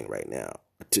I'm saying right now,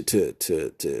 to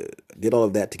did all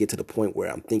of that to get to the point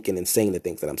where I'm thinking and saying the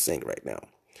things that I'm saying right now,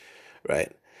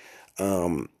 right?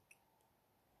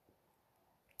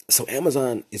 So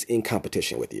Amazon is in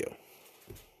competition with you.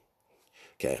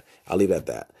 Okay, I'll leave it at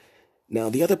that. Now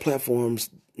the other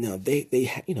platforms, they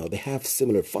have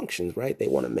similar functions, right? They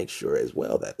want to make sure as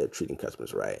well that they're treating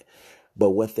customers right.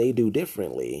 But what they do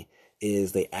differently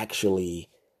is they actually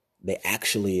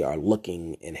are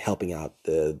looking and helping out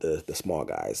the small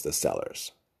guys, the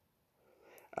sellers.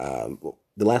 The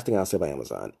last thing I'll say about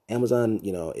Amazon,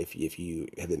 if you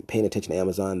have been paying attention to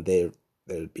Amazon, they're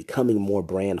becoming more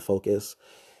brand focused.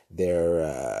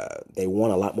 They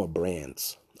want a lot more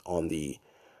brands on the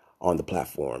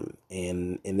platform,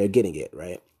 and they're getting it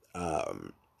right.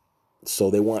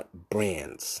 So they want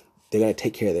brands. They're going to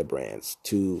take care of their brands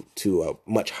to a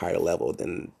much higher level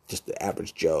than just the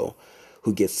average Joe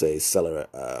who gets a seller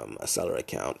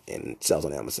account and sells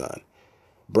on Amazon.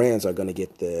 Brands are going to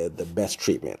get the best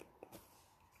treatment,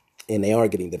 and they are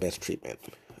getting the best treatment.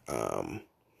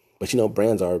 But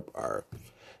brands are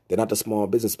they're not the small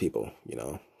business people.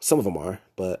 Some of them are,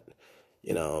 but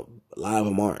a lot of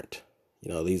them aren't.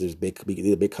 These are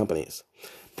big companies.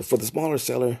 But for the smaller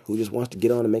seller who just wants to get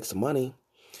on and make some money,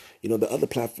 the other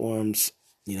platforms,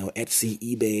 Etsy,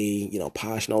 eBay,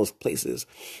 Posh, and all those places,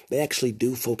 they actually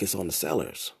do focus on the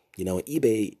sellers.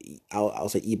 eBay, I'll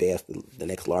say eBay as the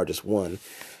next largest one.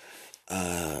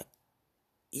 eBay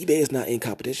is not in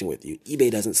competition with you. eBay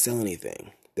doesn't sell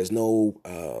anything. There's no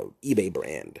eBay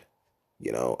brand,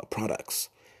 products.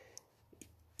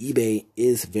 eBay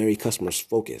is very customer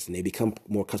focused, and they become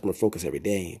more customer focused every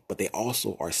day, but they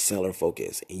also are seller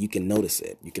focused, and you can notice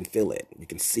it, you can feel it, you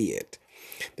can see it.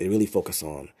 They really focus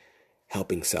on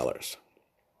helping sellers.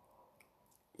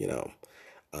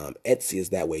 Etsy is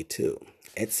that way too.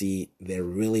 Etsy, they're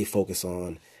really focused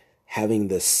on having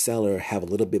the seller have a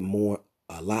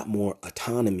lot more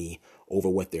autonomy over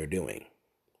what they're doing.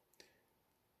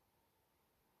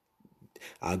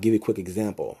 I'll give you a quick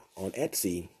example. On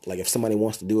Etsy, like if somebody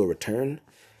wants to do a return,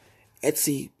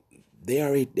 Etsy, they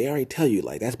already tell you,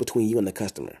 like, that's between you and the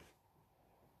customer.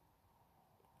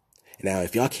 Now,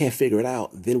 if y'all can't figure it out,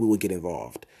 then we will get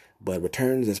involved. But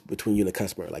returns is between you and the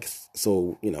customer. Like,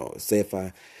 so, say if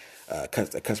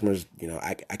customers,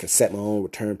 I can set my own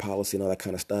return policy and all that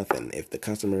kind of stuff. And if the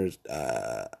customer's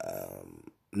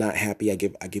not happy, I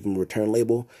give them a return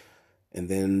label. And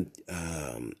then,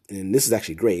 and this is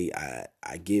actually great. I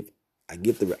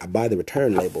buy the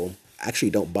return label. I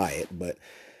actually don't buy it, but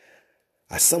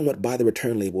I somewhat buy the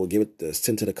return label,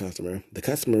 send to the customer. The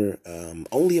customer,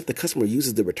 only if the customer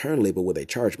uses the return label will they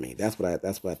charge me. That's what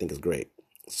I think is great.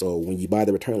 So when you buy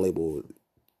the return label,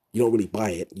 you don't really buy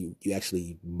it. You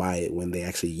actually buy it when they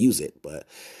actually use it. But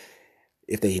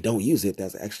if they don't use it,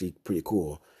 that's actually pretty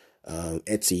cool.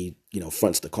 Etsy,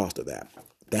 fronts the cost of that.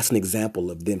 That's an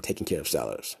example of them taking care of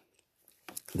sellers.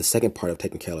 The second part of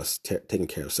taking care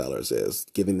of sellers is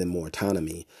giving them more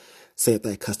autonomy. Say if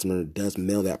that customer does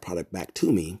mail that product back to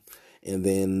me, and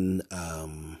then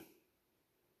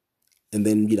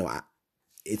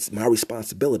it's my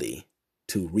responsibility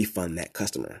to refund that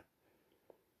customer.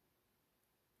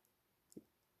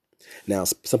 Now,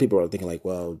 some people are thinking like,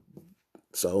 well,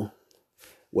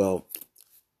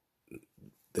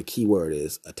 the key word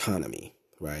is autonomy,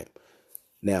 right?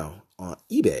 Now, on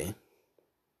eBay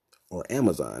or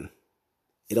Amazon,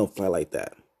 it don't fly like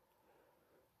that.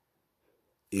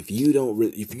 If you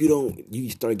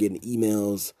start getting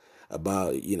emails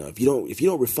about, if you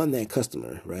don't refund that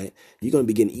customer, right? You're going to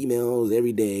be getting emails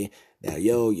every day that,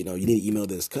 you need to email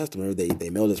this customer.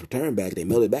 They mail this return back. They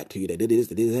mail it back to you. They did this,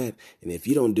 they did that. And if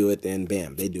you don't do it, then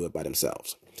bam, they do it by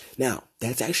themselves. Now,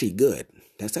 that's actually good.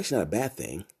 That's actually not a bad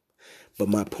thing. But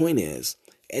my point is,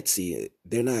 Etsy,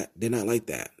 they're not like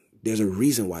that. There's a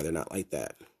reason why they're not like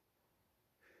that.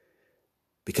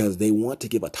 Because they want to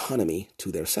give autonomy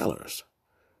to their sellers.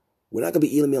 We're not going to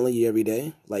be emailing you every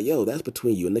day. Like, yo, that's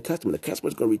between you and the customer. The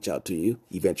customer's going to reach out to you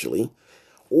eventually.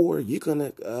 Or you're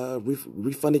going to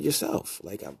refund it yourself.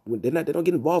 Like, they don't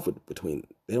get involved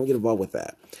they don't get involved with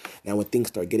that. Now, when things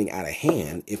start getting out of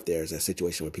hand, if there's a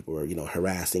situation where people are,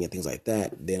 harassing and things like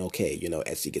that, then okay,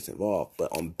 Etsy gets involved.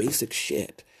 But on basic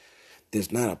shit,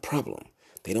 there's not a problem.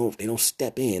 They don't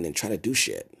step in and try to do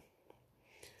shit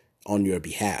on your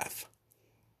behalf.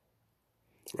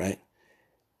 Right?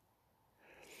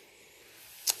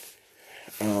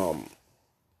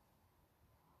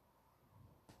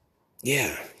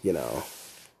 Yeah,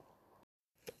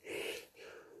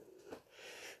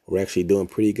 we're actually doing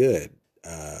pretty good.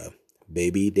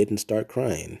 Baby didn't start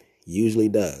crying. Usually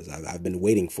does. I've been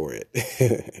waiting for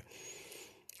it.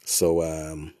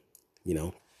 So,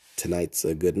 tonight's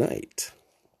a good night.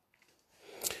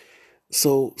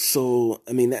 So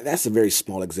I mean, that's a very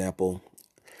small example,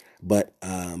 but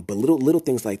little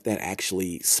things like that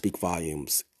actually speak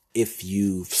volumes. If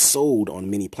you've sold on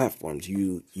many platforms,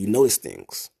 you notice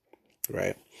things,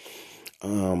 right?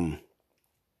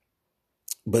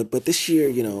 But this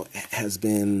year, has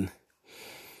been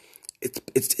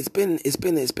it's been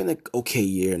an okay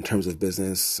year in terms of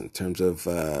business, in terms of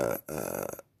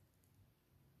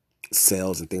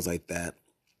sales and things like that.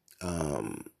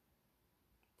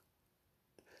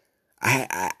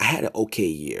 I had an okay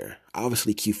year.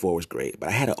 Obviously, Q4 was great, but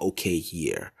I had an okay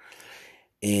year,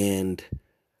 and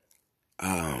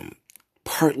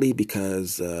partly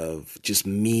because of just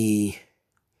me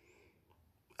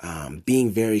being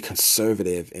very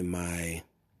conservative in my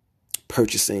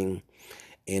purchasing,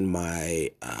 in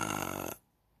my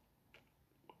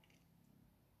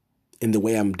in the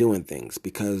way I'm doing things,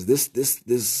 because this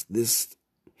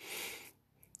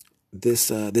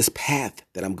path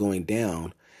that I'm going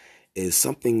down is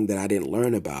something that I didn't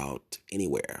learn about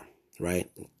anywhere, right?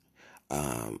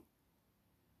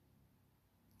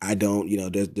 I don't,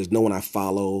 there's no one I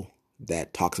follow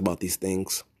that talks about these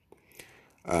things.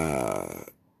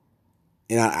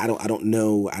 And I don't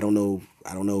know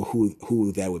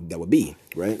who that would be,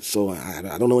 right? So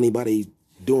I don't know anybody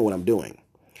doing what I'm doing,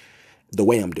 the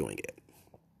way I'm doing it.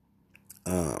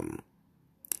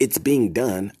 It's being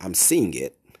done. I'm seeing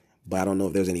it, but I don't know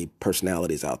if there's any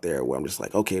personalities out there where I'm just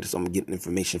like, okay, so I'm getting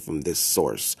information from this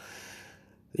source.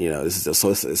 It's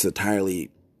an entirely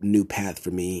new path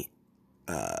for me,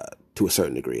 to a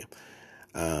certain degree.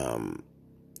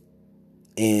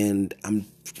 And I'm,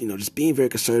 just being very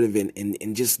conservative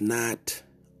and just not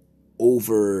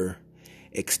over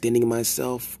extending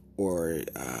myself or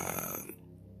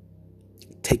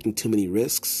taking too many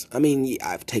risks. I mean,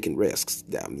 I've taken risks.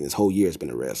 I mean, this whole year has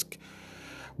been a risk,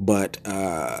 but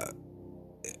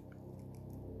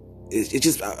it's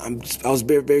just I was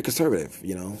very, very conservative.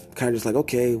 Kind of just like,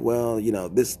 okay, well,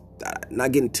 this,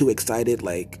 not getting too excited,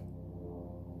 like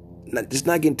not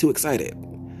getting too excited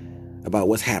about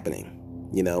what's happening.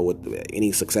 With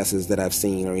any successes that I've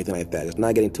seen or anything like that. Just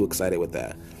not getting too excited with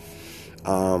that.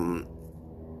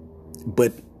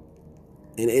 But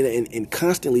and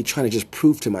constantly trying to just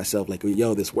prove to myself, like,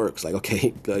 yo, this works. Like,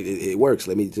 okay, it works.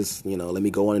 Let me just, let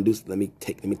me go on and let me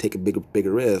take a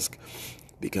bigger risk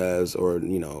because, or,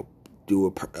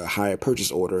 do a higher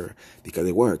purchase order because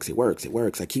it works.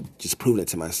 I keep just proving it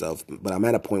to myself, but I'm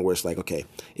at a point where it's like, okay,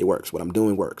 it works. What I'm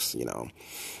doing works,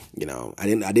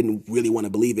 I didn't really want to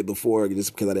believe it before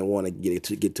just because I didn't want to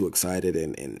get too excited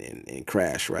and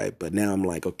crash, right? But now I'm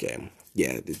like, okay,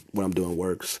 yeah, what I'm doing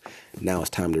works. Now it's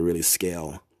time to really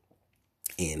scale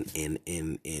and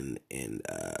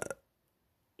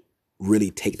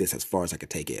really take this as far as I could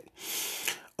take it.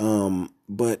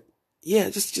 But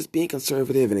yeah, just being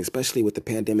conservative, and especially with the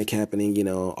pandemic happening,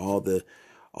 all the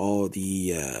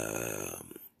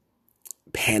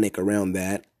panic around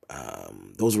that.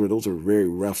 Those were very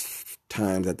rough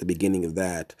times at the beginning of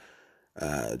that.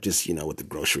 Just, with the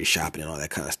grocery shopping and all that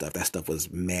kind of stuff. That stuff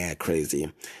was mad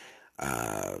crazy.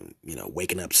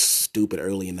 Waking up stupid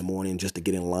early in the morning just to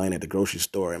get in line at the grocery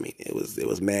store. I mean, it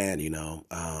was mad,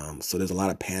 so there's a lot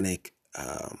of panic.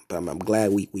 But I'm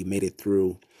glad we made it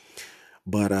through.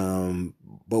 But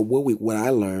what I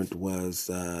learned was,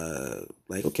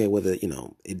 like, okay, whether,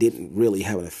 it didn't really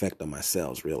have an effect on my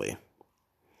sales, really.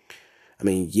 I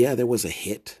mean, yeah, there was a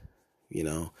hit,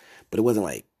 but it wasn't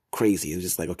like crazy. It was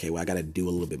just like, okay, well, I got to do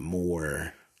a little bit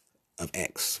more of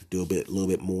X, do a little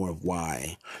bit more of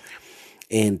Y.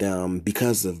 And,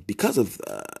 because of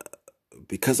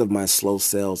because of my slow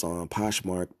sales on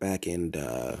Poshmark back in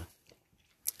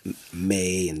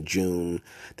May and June,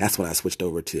 that's when I switched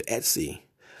over to Etsy. I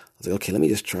was like, okay, let me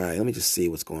just see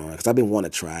what's going on. Because I've been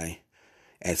wanting to try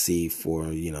Etsy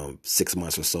for, 6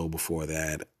 months or so before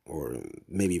that, or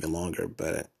maybe even longer.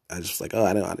 But I was just like, oh,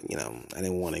 I didn't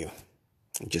want to,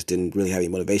 just didn't really have any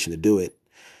motivation to do it.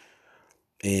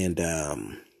 And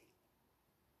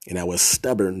I was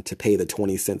stubborn to pay the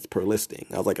 20 cents per listing.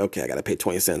 I was like, okay, I got to pay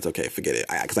 20 cents. Okay, forget it.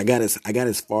 Because I got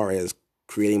as far as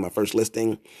creating my first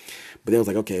listing, but then I was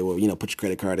like, okay, well, put your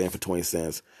credit card in for 20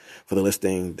 cents for the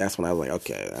listing. That's when I was like,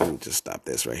 okay, I'm just stop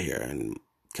this right here and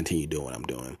continue doing what I'm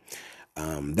doing.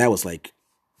 That was like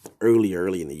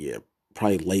early in the year,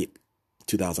 probably late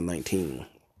 2019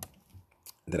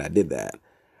 that I did that.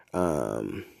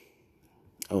 Oh,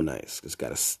 nice. Just got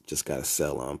to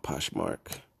sell on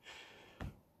Poshmark.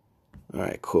 All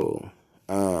right, cool.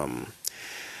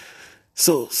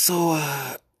 So,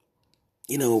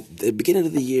 the beginning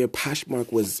of the year,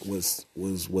 Poshmark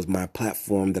was my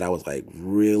platform that I was like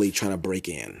really trying to break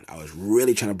in. I was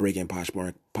really trying to break in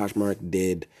Poshmark. Poshmark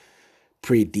did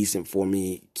pretty decent for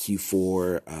me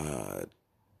Q4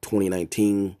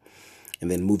 2019, and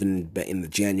then moving back into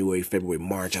January, February,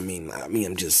 March. I mean,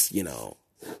 I'm just,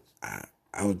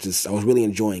 I was really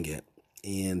enjoying it,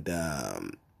 and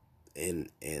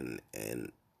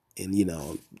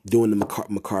doing the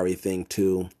Mercari thing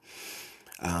too,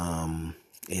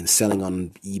 and selling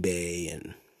on eBay,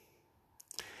 and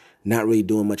not really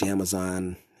doing much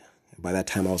Amazon. By that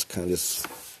time, I was kind of just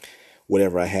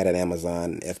whatever I had at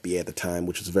Amazon, FBA at the time,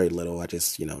 which was very little. I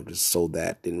just sold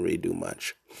that, didn't really do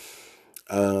much.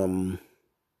 But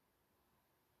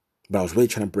I was really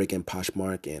trying to break in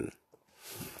Poshmark, and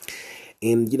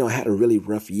I had a really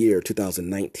rough year,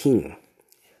 2019.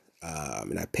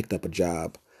 And I picked up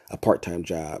a part-time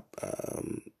job,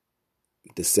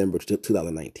 December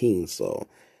 2019. So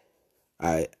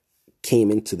I came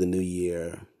into the new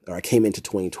year, or I came into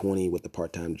 2020 with the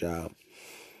part-time job.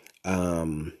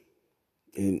 And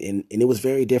it was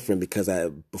very different because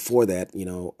before that,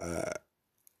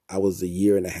 I was a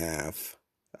year and a half,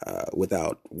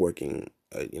 without working,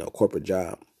 a corporate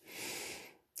job.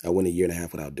 I went a year and a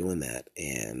half without doing that.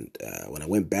 And, when I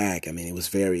went back, I mean, it was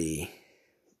very,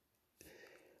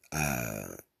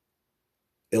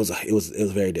 it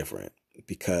was very different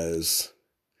because,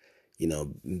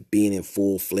 being in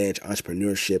full-fledged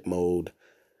entrepreneurship mode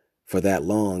for that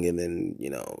long, and then,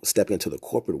 stepping into the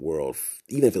corporate world,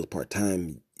 even if it was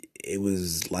part-time, it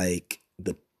was like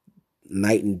the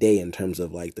night and day in terms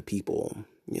of like the people,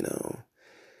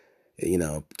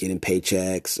 getting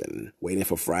paychecks and waiting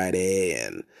for Friday,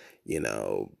 and,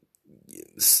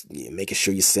 making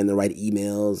sure you send the right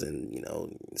emails, and,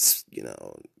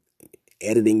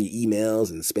 editing your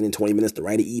emails and spending 20 minutes to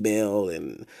write an email,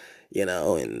 and,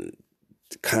 and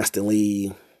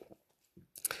constantly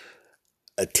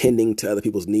attending to other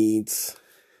people's needs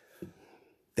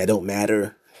that don't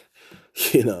matter,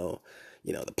 the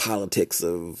politics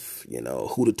of,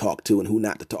 who to talk to and who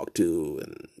not to talk to,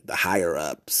 and the higher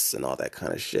ups and all that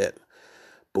kind of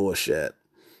bullshit.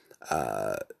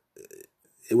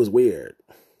 It was weird.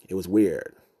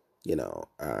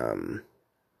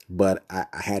 But I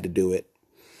had to do it,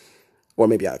 or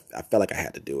maybe I felt like I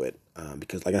had to do it,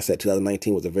 because like I said,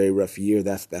 2019 was a very rough year.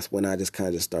 That's when I just kind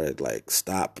of just started like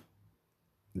stop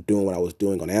doing what I was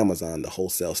doing on Amazon, the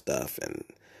wholesale stuff, and,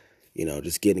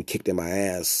 just getting kicked in my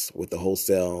ass with the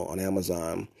wholesale on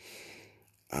Amazon,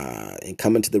 and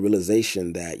coming to the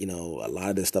realization that, a lot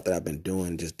of this stuff that I've been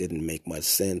doing just didn't make much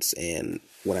sense. And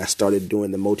when I started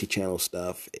doing the multi-channel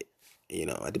stuff,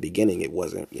 at the beginning, it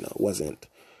wasn't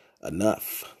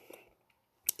enough.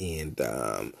 And,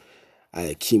 I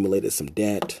accumulated some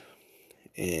debt,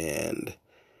 and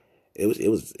it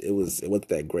wasn't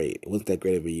that great. It wasn't that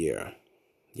great of a year.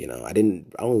 I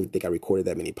don't think I recorded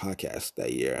that many podcasts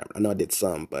that year. I know I did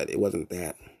some, but it wasn't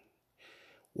that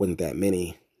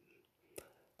many.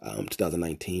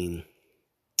 2019.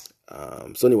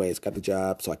 So anyways, got the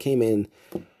job. So I came in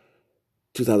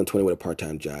 2020 with a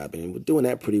part-time job, and we're doing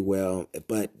that pretty well.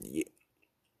 But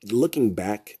looking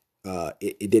back,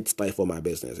 it did stifle my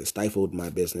business. It stifled my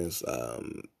business,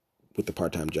 with the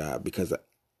part-time job, because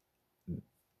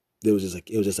it was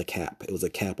just a cap. It was a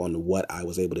cap on what I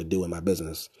was able to do in my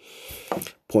business.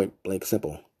 Point blank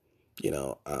simple. It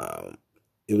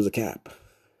was a cap.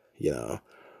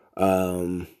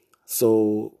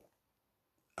 So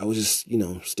I was just,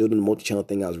 still doing the multi-channel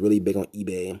thing. I was really big on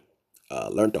eBay.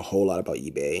 Learned a whole lot about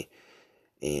eBay,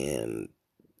 and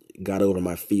got over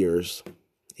my fears,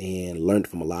 and learned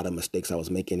from a lot of mistakes I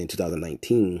was making in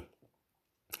 2019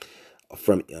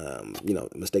 from,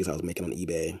 mistakes I was making on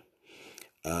eBay.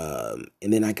 And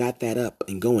then I got that up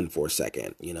and going for a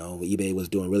second. eBay was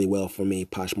doing really well for me.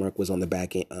 Poshmark was on the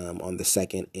back end, on the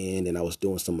second end, and I was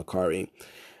doing some Mercari.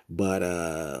 But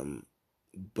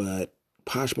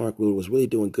Poshmark was really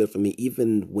doing good for me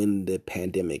even when the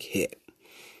pandemic hit.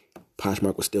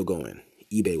 Poshmark was still going.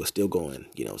 eBay was still going,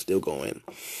 still going.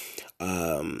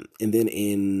 And then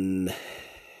in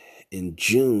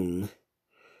June,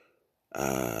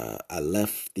 I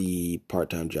left the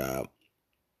part-time job,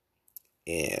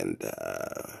 and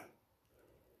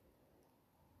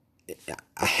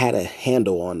I had a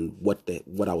handle on what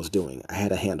I was doing. I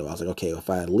had a handle. I was like, okay, if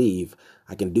I leave,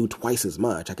 I can do twice as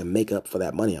much. I can make up for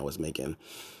that money I was making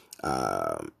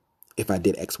if I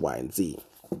did X, Y, and Z.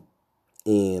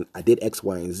 And I did X,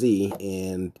 Y, and Z,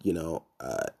 and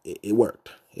it worked.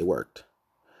 It worked.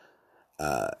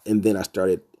 And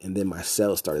then my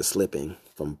sales started slipping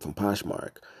from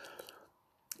Poshmark.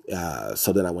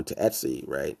 So then I went to Etsy,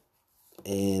 right,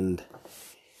 and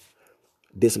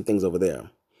did some things over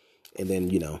there. And then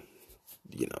you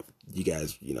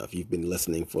guys, if you've been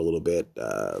listening for a little bit,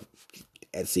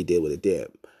 Etsy did what it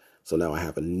did. So now I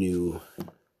have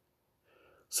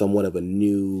somewhat of a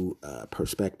new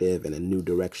perspective and a new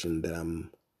direction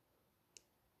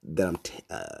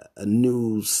a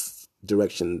new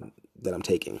direction that I'm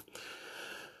taking.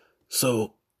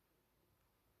 So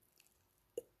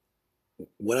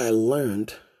what I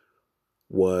learned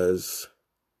was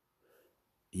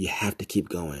you have to keep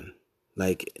going.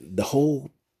 Like the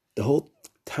whole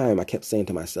time I kept saying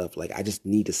to myself, like, I just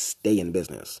need to stay in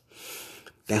business.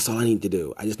 That's all I need to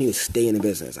do. I just need to stay in the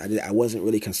business. I wasn't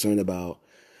really concerned about,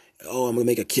 oh, I'm going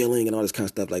to make a killing and all this kind of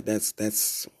stuff. Like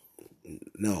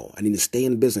no, I need to stay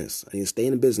in business. I need to stay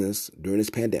in business during this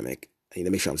pandemic. I need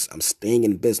to make sure I'm staying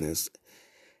in business,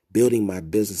 building my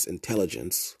business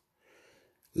intelligence,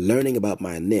 learning about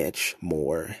my niche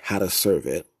more, how to serve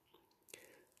it,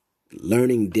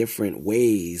 learning different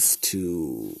ways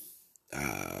to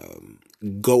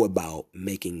go about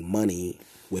making money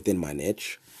within my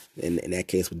niche, in that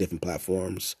case with different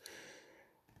platforms,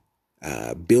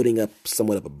 building up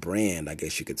somewhat of a brand, I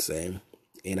guess you could say.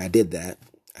 And I did that.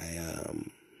 I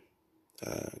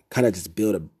kind of just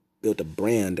built a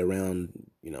brand around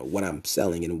what I'm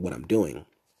selling and what I'm doing.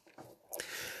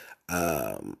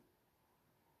 And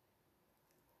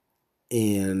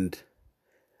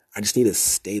I just need to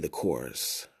stay the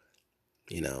course,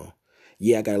 Yeah,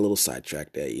 I got a little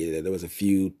sidetracked there. Yeah, there was a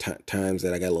few times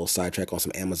that I got a little sidetracked on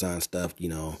some Amazon stuff,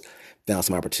 found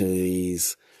some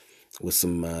opportunities with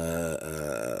some,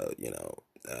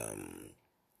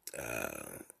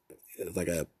 like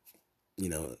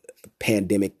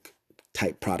pandemic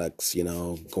type products,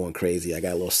 going crazy. I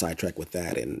got a little sidetracked with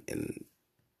that and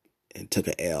took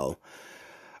a L.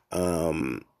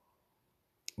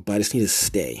 But I just need to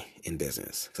stay in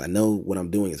business because I know what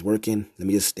I'm doing is working. Let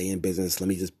me just stay in business. Let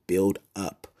me just build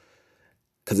up.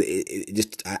 Because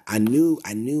I knew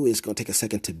it's going to take a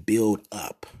second to build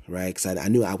up, right? Because I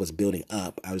knew I was building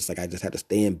up. I was like, I just had to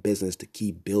stay in business to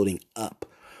keep building up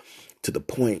to the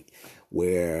point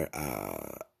where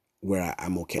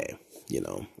I'm okay,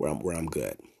 where I'm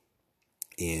good.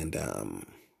 And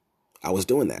I was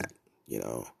doing that,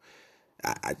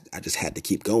 I just had to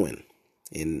keep going.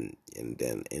 And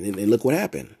look what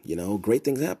happened. Great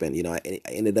things happened. I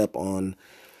ended up on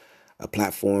a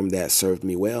platform that served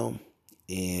me well,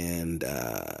 and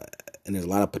there's a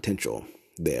lot of potential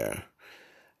there.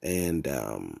 And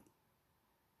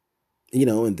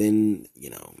and then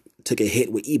took a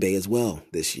hit with eBay as well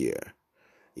this year.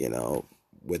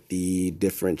 With the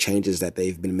different changes that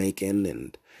they've been making,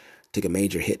 and took a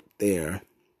major hit there.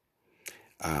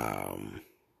 But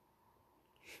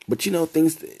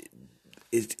things.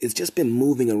 It's just been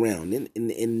moving around,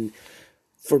 and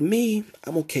for me,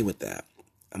 I'm okay with that.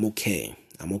 I'm okay.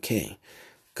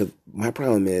 Because my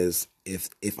problem is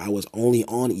if I was only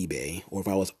on eBay, or if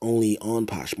I was only on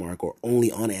Poshmark, or only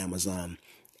on Amazon,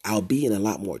 I'll be in a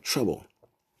lot more trouble.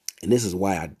 And this is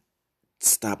why I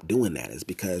stopped doing that, is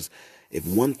because if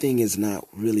one thing is not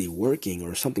really working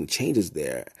or something changes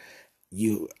there,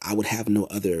 I would have no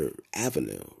other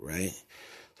avenue, right?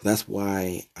 So that's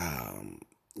why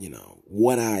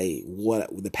what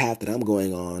the path that I'm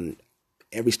going on,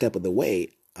 every step of the way,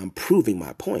 I'm proving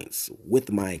my points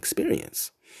with my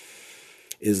experience,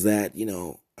 is that,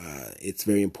 it's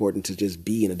very important to just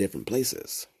be in different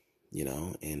places,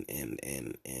 and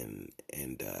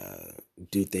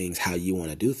do things how you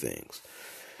want to do things.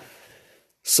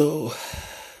 So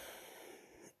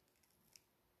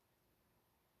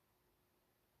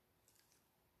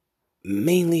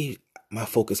mainly my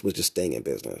focus was just staying in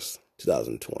business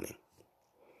 2020.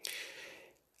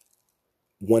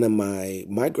 one of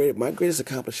my greatest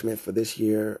accomplishment for this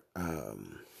year,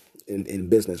 in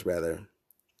business rather.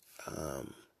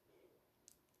 Um,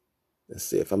 let's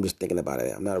see, if I'm just thinking about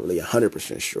it, I'm not really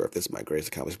 100% sure if this is my greatest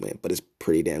accomplishment, but it's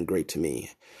pretty damn great to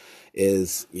me.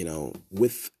 Is,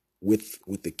 with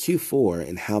the Q4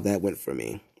 and how that went for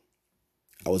me,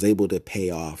 I was able to pay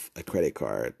off a credit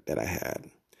card that I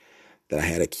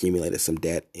had accumulated some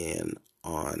debt in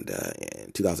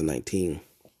 2019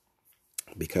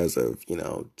 because of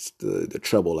the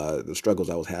trouble, the struggles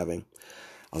I was having.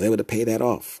 I was able to pay that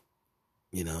off.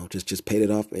 Just paid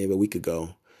it off maybe a week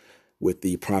ago with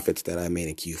the profits that I made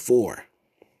in Q4.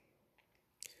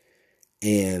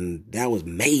 And that was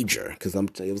major because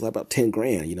it was like about 10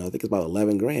 grand, I think it's about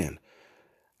 11 grand.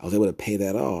 I was able to pay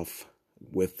that off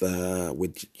with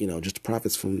just the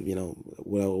profits from,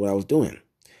 what I was doing.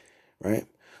 Right.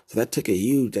 So that's taking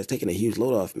a huge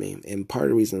load off me. And part of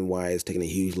the reason why it's taking a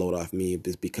huge load off me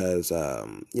is because,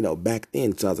 back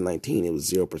then, 2019, it was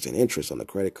 0% interest on the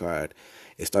credit card.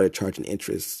 It started charging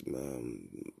interest,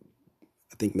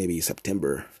 I think maybe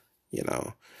September,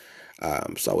 so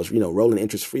I was, rolling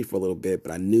interest free for a little bit,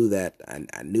 but I knew that,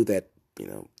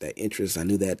 that interest, I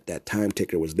knew that time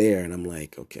ticker was there. And I'm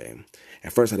like, okay,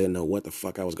 at first I didn't know what the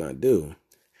fuck I was going to do.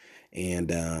 And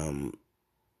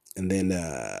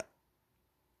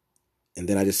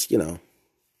then I just,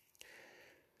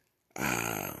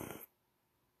 uh,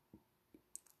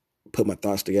 put my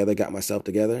thoughts together, got myself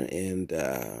together, and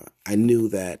I knew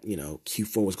that,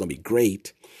 Q4 was going to be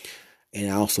great.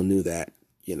 And I also knew that,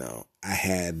 I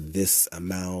had this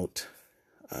amount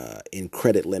in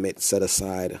credit limit set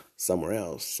aside somewhere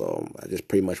else. So I just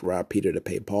pretty much robbed Peter to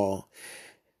pay Paul,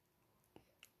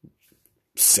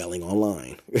 selling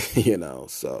online,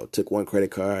 So took one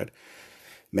credit card,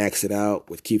 maxed it out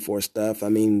with Q4 stuff. I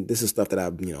mean, this is stuff that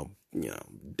I've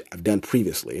done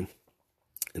previously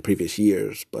in previous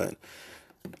years, but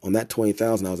on that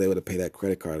 20,000, I was able to pay that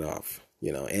credit card off,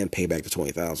 and pay back the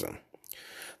 20,000.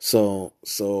 So,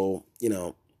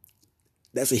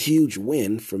 that's a huge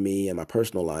win for me in my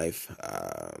personal life.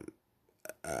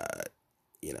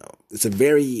 It's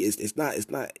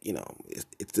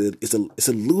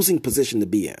a losing position to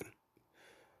be in.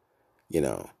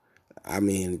 I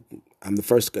mean, I'm the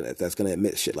first that's gonna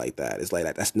admit shit like that. It's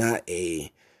like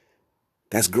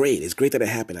that's great. It's great that it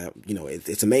happened.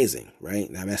 It's amazing, right?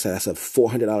 I mean, that's a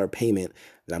 $400 payment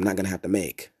that I'm not gonna have to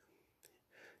make.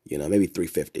 Maybe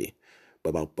 $350, but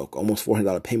about almost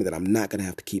 $400 payment that I'm not gonna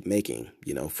have to keep making.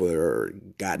 For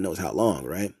God knows how long,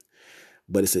 right?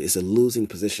 But it's a losing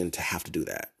position to have to do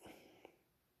that.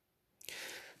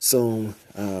 So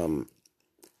I'm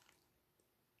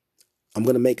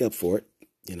gonna make up for it.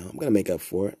 I'm gonna make up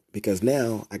for it because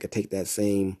now I could take that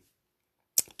same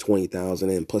 20,000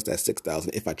 and plus that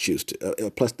 6,000 if I choose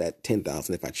to, plus that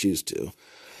 10,000 if I choose to.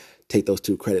 Take those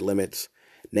two credit limits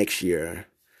next year.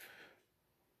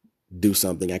 Do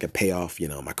something I could pay off,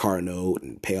 my car note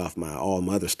and pay off all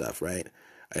my other stuff, right?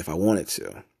 If I wanted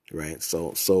to, right?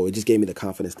 So it just gave me the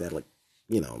confidence that, like,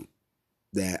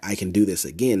 that I can do this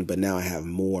again, but now I have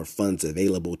more funds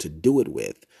available to do it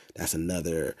with. That's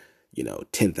another,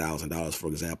 $10,000, for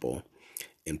example,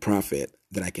 in profit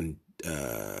that I can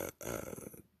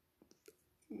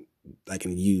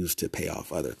use to pay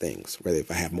off other things, whether if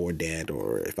I have more debt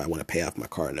or if I want to pay off my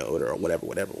car note or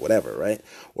whatever, right?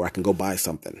 Or I can go buy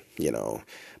something,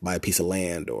 buy a piece of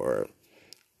land or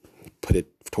put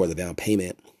it toward the down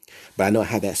payment. But I know I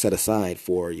have that set aside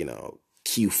for,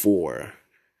 Q4,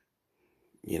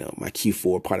 my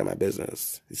Q4 part of my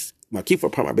business. My Q4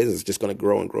 part of my business is just going to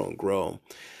grow and grow and grow.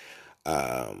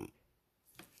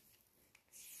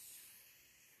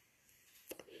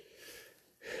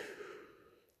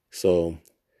 So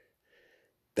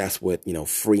that's what,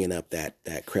 freeing up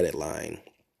that credit line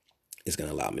is going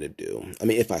to allow me to do. I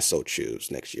mean, if I so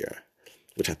choose next year,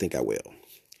 which I think I will.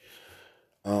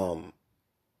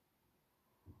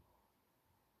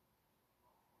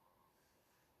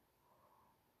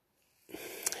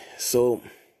 So,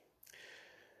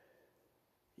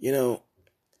 you know,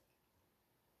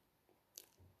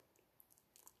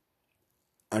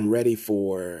 I'm ready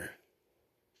for,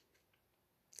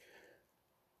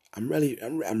 I'm ready,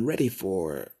 I'm ready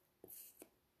for,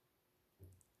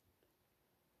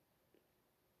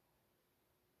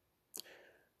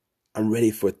 I'm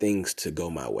ready for things to go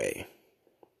my way.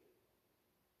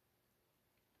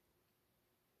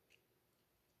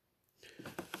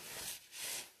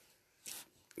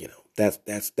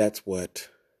 That's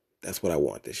what I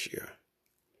want this year.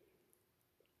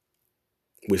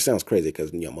 Which sounds crazy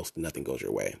because, most nothing goes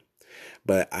your way.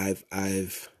 But I've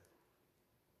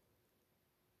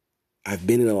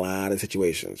been in a lot of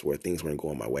situations where things weren't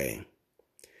going my way.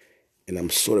 And I'm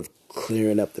sort of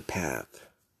clearing up the path,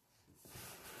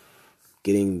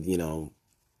 getting,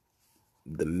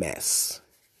 the mess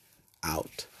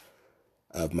out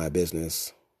of my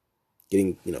business,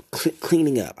 getting,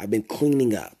 cleaning up. I've been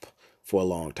cleaning up for a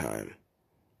long time.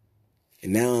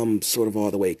 And now I'm sort of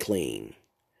all the way clean.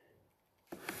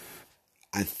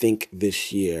 I think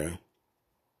this year,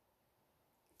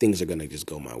 things are going to just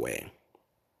go my way.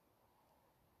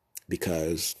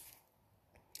 Because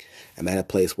I'm at a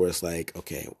place where it's like,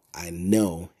 okay, I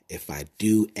know if I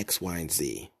do X, Y, and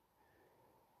Z,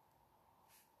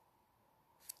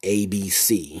 A, B,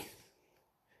 C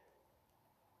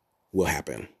will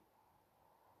happen.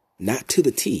 Not to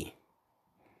the T.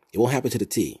 It won't happen to the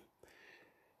T.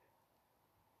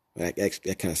 That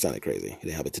kind of sounded crazy. It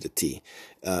didn't happen to the T.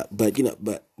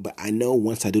 But I know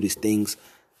once I do these things,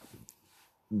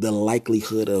 the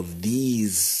likelihood of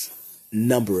these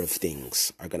number of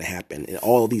things are going to happen. And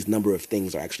all these number of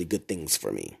things are actually good things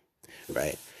for me,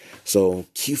 right? So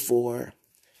Q4,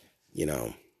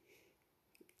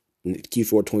 Q4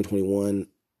 2021,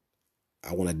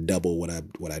 I want to double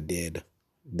what I did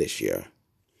this year.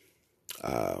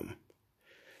 But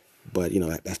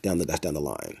that's down the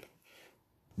line.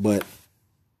 But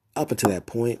up until that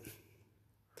point,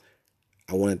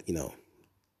 I want to,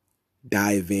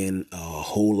 dive in a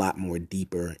whole lot more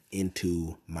deeper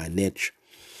into my niche,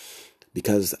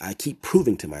 because I keep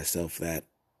proving to myself that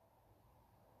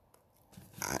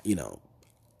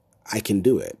I can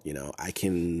do it. I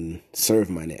can serve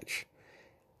my niche,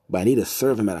 but I need to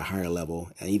serve them at a higher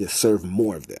level. And I need to serve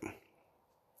more of them.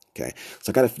 Okay.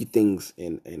 So I got a few things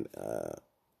in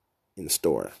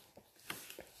store.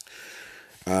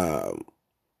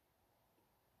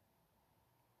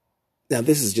 Now,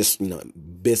 this is just,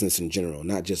 business in general,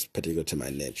 not just particular to my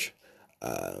niche.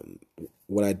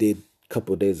 What I did a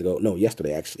couple of days ago, no,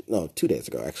 yesterday, actually, no, 2 days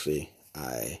ago, actually,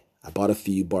 I bought a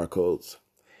few barcodes,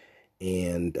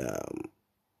 and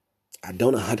I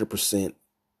don't 100%.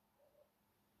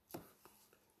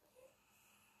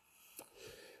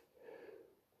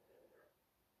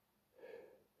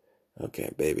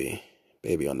 Okay, baby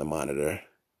on the monitor.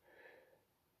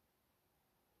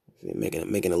 See,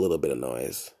 making a little bit of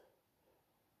noise.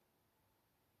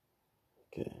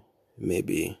 Okay,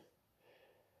 maybe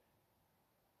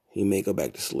he may go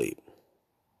back to sleep.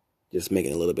 Just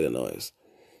making a little bit of noise.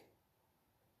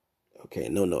 Okay,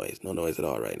 no noise at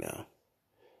all right now.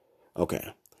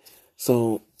 Okay,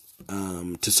 so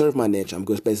to serve my niche, I'm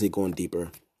just basically going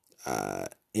deeper.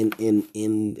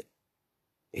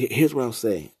 Here's what I'll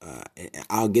say. And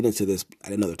I'll get into this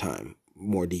at another time,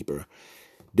 more deeper.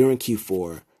 During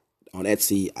Q4 on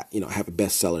Etsy, I have a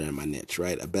bestseller in my niche,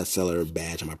 right? A bestseller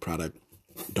badge on my product.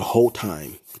 The whole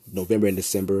time, November and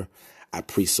December, I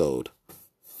pre-sold.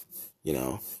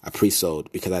 I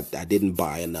pre-sold because I didn't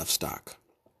buy enough stock.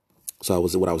 So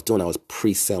what I was doing, I was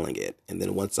pre-selling it. And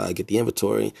then once I get the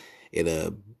inventory,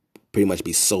 it'll pretty much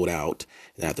be sold out,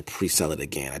 and I have to pre-sell it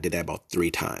again. I did that about 3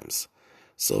 times.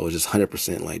 So it was just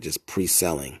 100% like just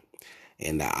pre-selling.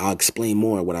 And I'll explain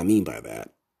more what I mean by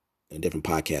that in a different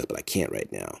podcast, but I can't right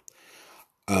now.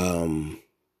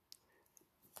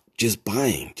 Just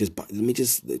buying, let me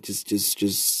just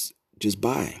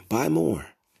buy more.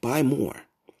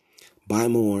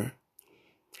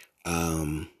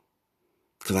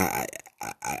 Because I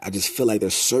just feel like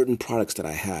there's certain products that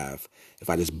I have. If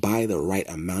I just buy the right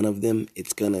amount of them,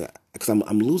 it's gonna, because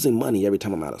I'm losing money every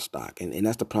time I'm out of stock. And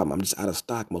that's the problem. I'm just out of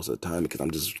stock most of the time because I'm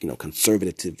just,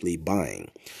 conservatively buying.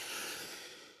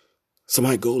 So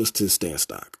my goal is to stay in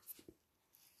stock,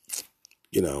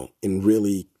 and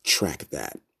really track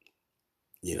that.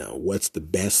 What's the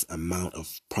best amount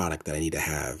of product that I need to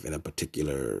have in a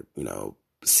particular,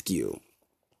 SKU.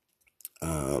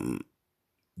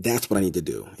 That's what I need to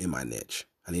do in my niche.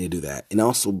 I need to do that, and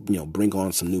also, bring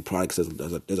on some new products.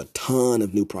 There's a ton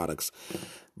of new products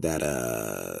that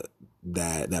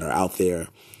that are out there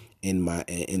in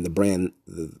the brand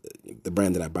the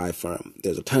brand that I buy from.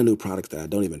 There's a ton of new products that I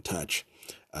don't even touch.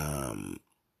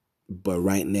 But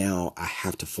right now I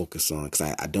have to focus on, because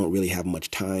I don't really have much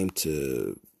time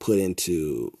to put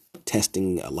into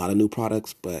testing a lot of new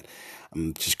products, but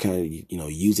I'm just kind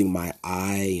of, using my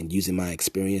eye and using my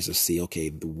experience to see, okay,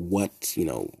 what's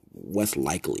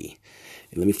likely.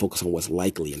 And let me focus on what's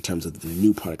likely in terms of the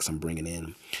new products I'm bringing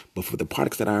in. But for the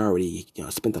products that I already,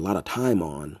 spent a lot of time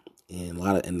on, and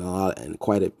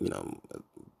quite a,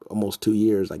 almost 2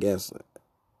 years, I guess,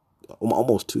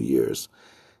 almost 2 years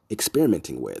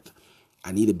experimenting with,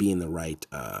 I need to be in the right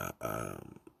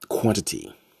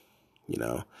quantity.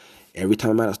 Every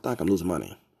time I'm out of stock, I'm losing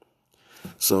money.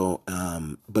 So,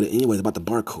 but anyways, about the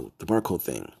barcode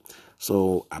thing.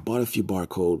 So I bought a few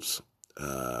barcodes,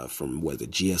 from what is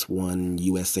it,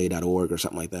 gs1usa.org or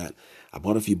something like that. I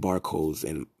bought a few barcodes,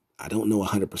 and I don't know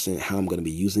 100% how I'm going to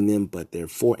be using them, but they're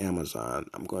for Amazon.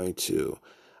 I'm going to,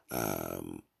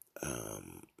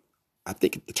 I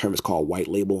think the term is called white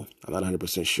label. I'm not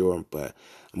 100% sure, but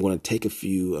I'm going to take a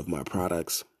few of my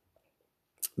products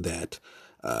that,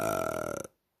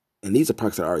 and these are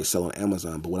products that I already sell on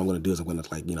Amazon, but what I'm going to do is I'm going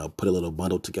to put a little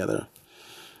bundle together,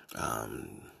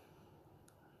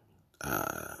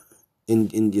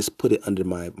 and just put it under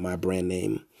my brand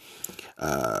name,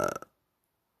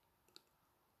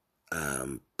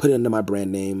 put it under my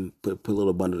brand name, put a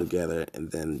little bundle together,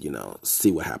 and then, see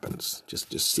what happens.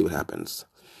 Just see what happens.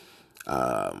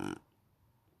 So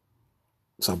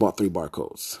I bought 3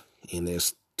 barcodes, and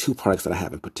there's 2 products that I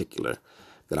have in particular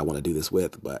that I want to do this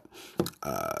with, but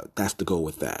that's the goal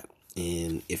with that.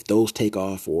 And if those take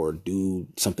off or do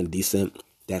something decent,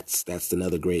 that's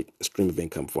another great stream of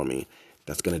income for me.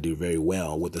 That's going to do very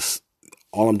well with this.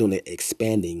 All I'm doing is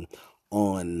expanding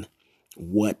on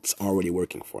what's already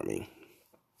working for me.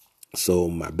 So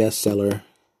my bestseller,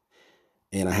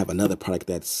 and I have another product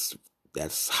that's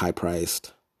high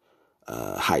priced,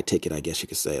 high ticket, I guess you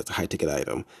could say. It's a high ticket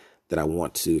item that I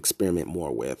want to experiment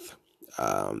more with.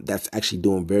 That's actually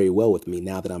doing very well with me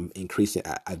now that I've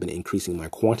been increasing my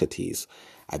quantities.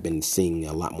 I've been seeing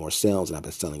a lot more sales, and I've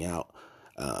been selling out.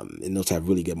 And those have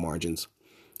really good margins.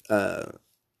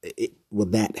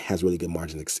 That has really good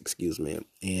margins, excuse me.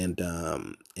 And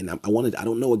I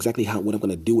don't know exactly what I'm going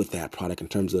to do with that product in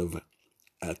terms of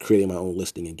creating my own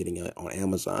listing and getting it on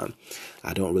Amazon.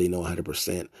 I don't really know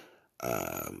 100%.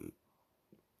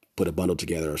 Put a bundle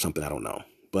together or something. I don't know,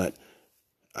 but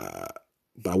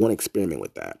I want to experiment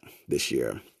with that this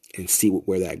year and see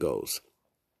where that goes,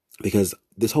 because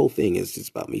this whole thing is just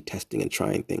about me testing and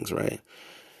trying things, right?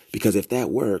 Because if that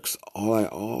works,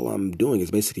 all I'm doing is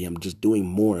basically I'm just doing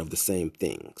more of the same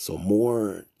thing. So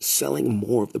selling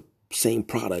more of the same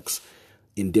products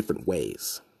in different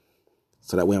ways.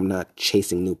 So that way I'm not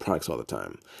chasing new products all the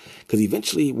time. Because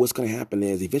eventually what's going to happen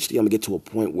is I'm going to get to a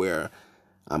point where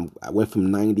I went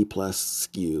from 90 plus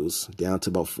SKUs down to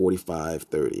about 45,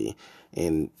 30.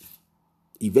 And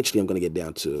eventually I'm going to get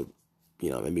down to,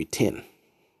 maybe 10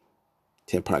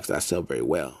 products that I sell very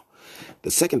well.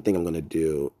 The second thing I'm going to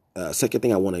do, second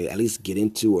thing I want to at least get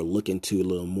into or look into a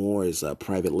little more is a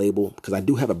private label, because I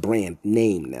do have a brand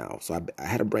name now. So I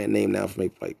had a brand name now for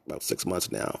maybe like about 6 months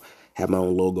now, have my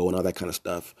own logo and all that kind of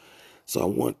stuff. So I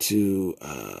want to,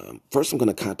 first I'm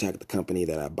going to contact the company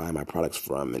that I buy my products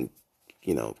from, and,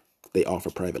 they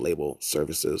offer private label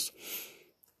services.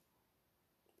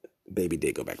 Baby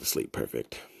did go back to sleep.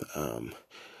 Perfect.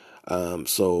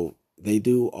 So they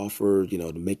do offer,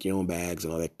 to make your own bags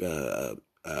and all that,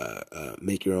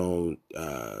 make your own,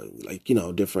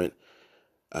 different,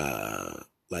 what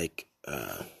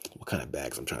kind of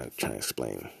bags I'm trying to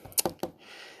explain.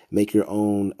 Make your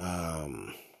own,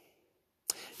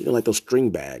 like those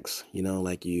string bags,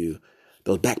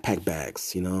 those backpack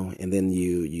bags, and then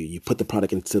you put the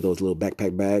product into those little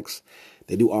backpack bags.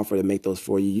 They do offer to make those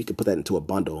for you. You can put that into a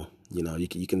bundle. You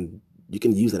can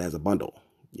use it as a bundle.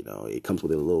 It comes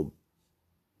with a little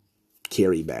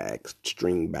carry bag,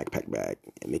 string backpack bag,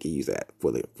 and they can use that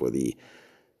for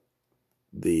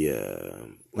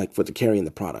carrying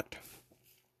the product.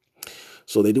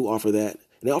 So they do offer that.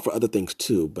 And they offer other things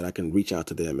too, but I can reach out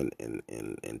to them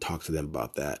and talk to them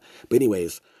about that. But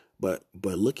anyways, but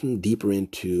looking deeper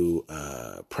into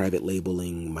private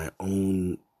labeling my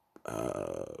own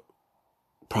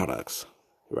products,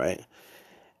 right?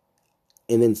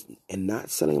 And not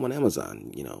selling them on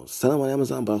Amazon, sell them on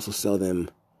Amazon, but also sell them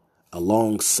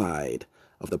alongside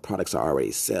of the products I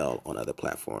already sell on other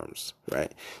platforms,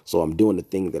 right? So I'm doing the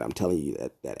thing that I'm telling you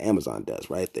that Amazon does,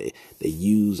 right? They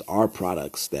use our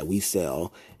products that we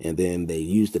sell, and then they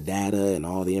use the data and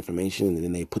all the information, and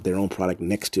then they put their own product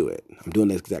next to it. I'm doing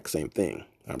the exact same thing.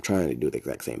 I'm trying to do the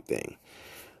exact same thing.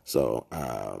 So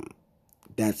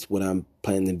that's what I'm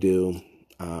planning to do.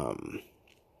 And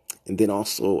then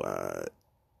also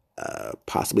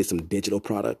possibly some digital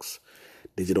products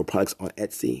on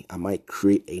Etsy. I might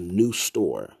create a new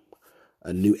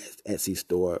Etsy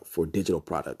store for digital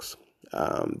products.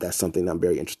 That's something I'm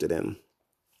very interested in.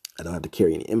 I don't have to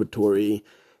carry any inventory.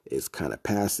 It's kind of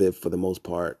passive for the most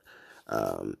part.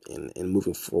 And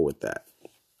moving forward with that.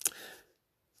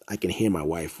 I can hear my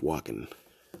wife walking,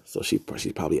 so she's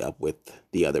probably up with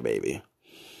the other baby.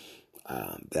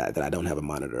 That I don't have a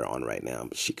monitor on right now,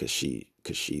 but she's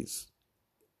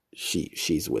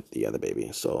with the other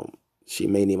baby, so she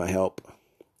may need my help.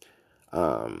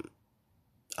 I'm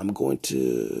going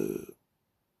to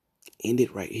end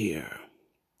it right here.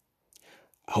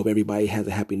 I hope everybody has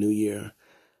a happy new year.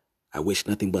 I wish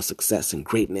nothing but success and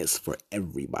greatness for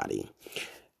everybody.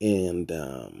 And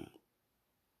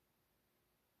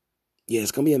yeah,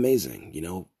 it's going to be amazing.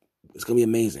 It's going to be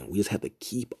amazing. We just have to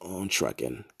keep on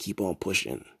trucking, keep on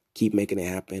pushing, keep making it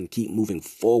happen, keep moving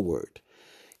forward,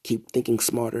 keep thinking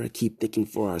smarter, keep thinking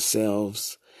for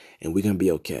ourselves, and we're going to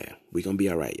be okay. We're going to be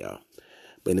all right, y'all.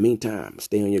 But in the meantime,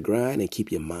 stay on your grind and keep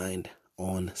your mind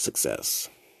on success.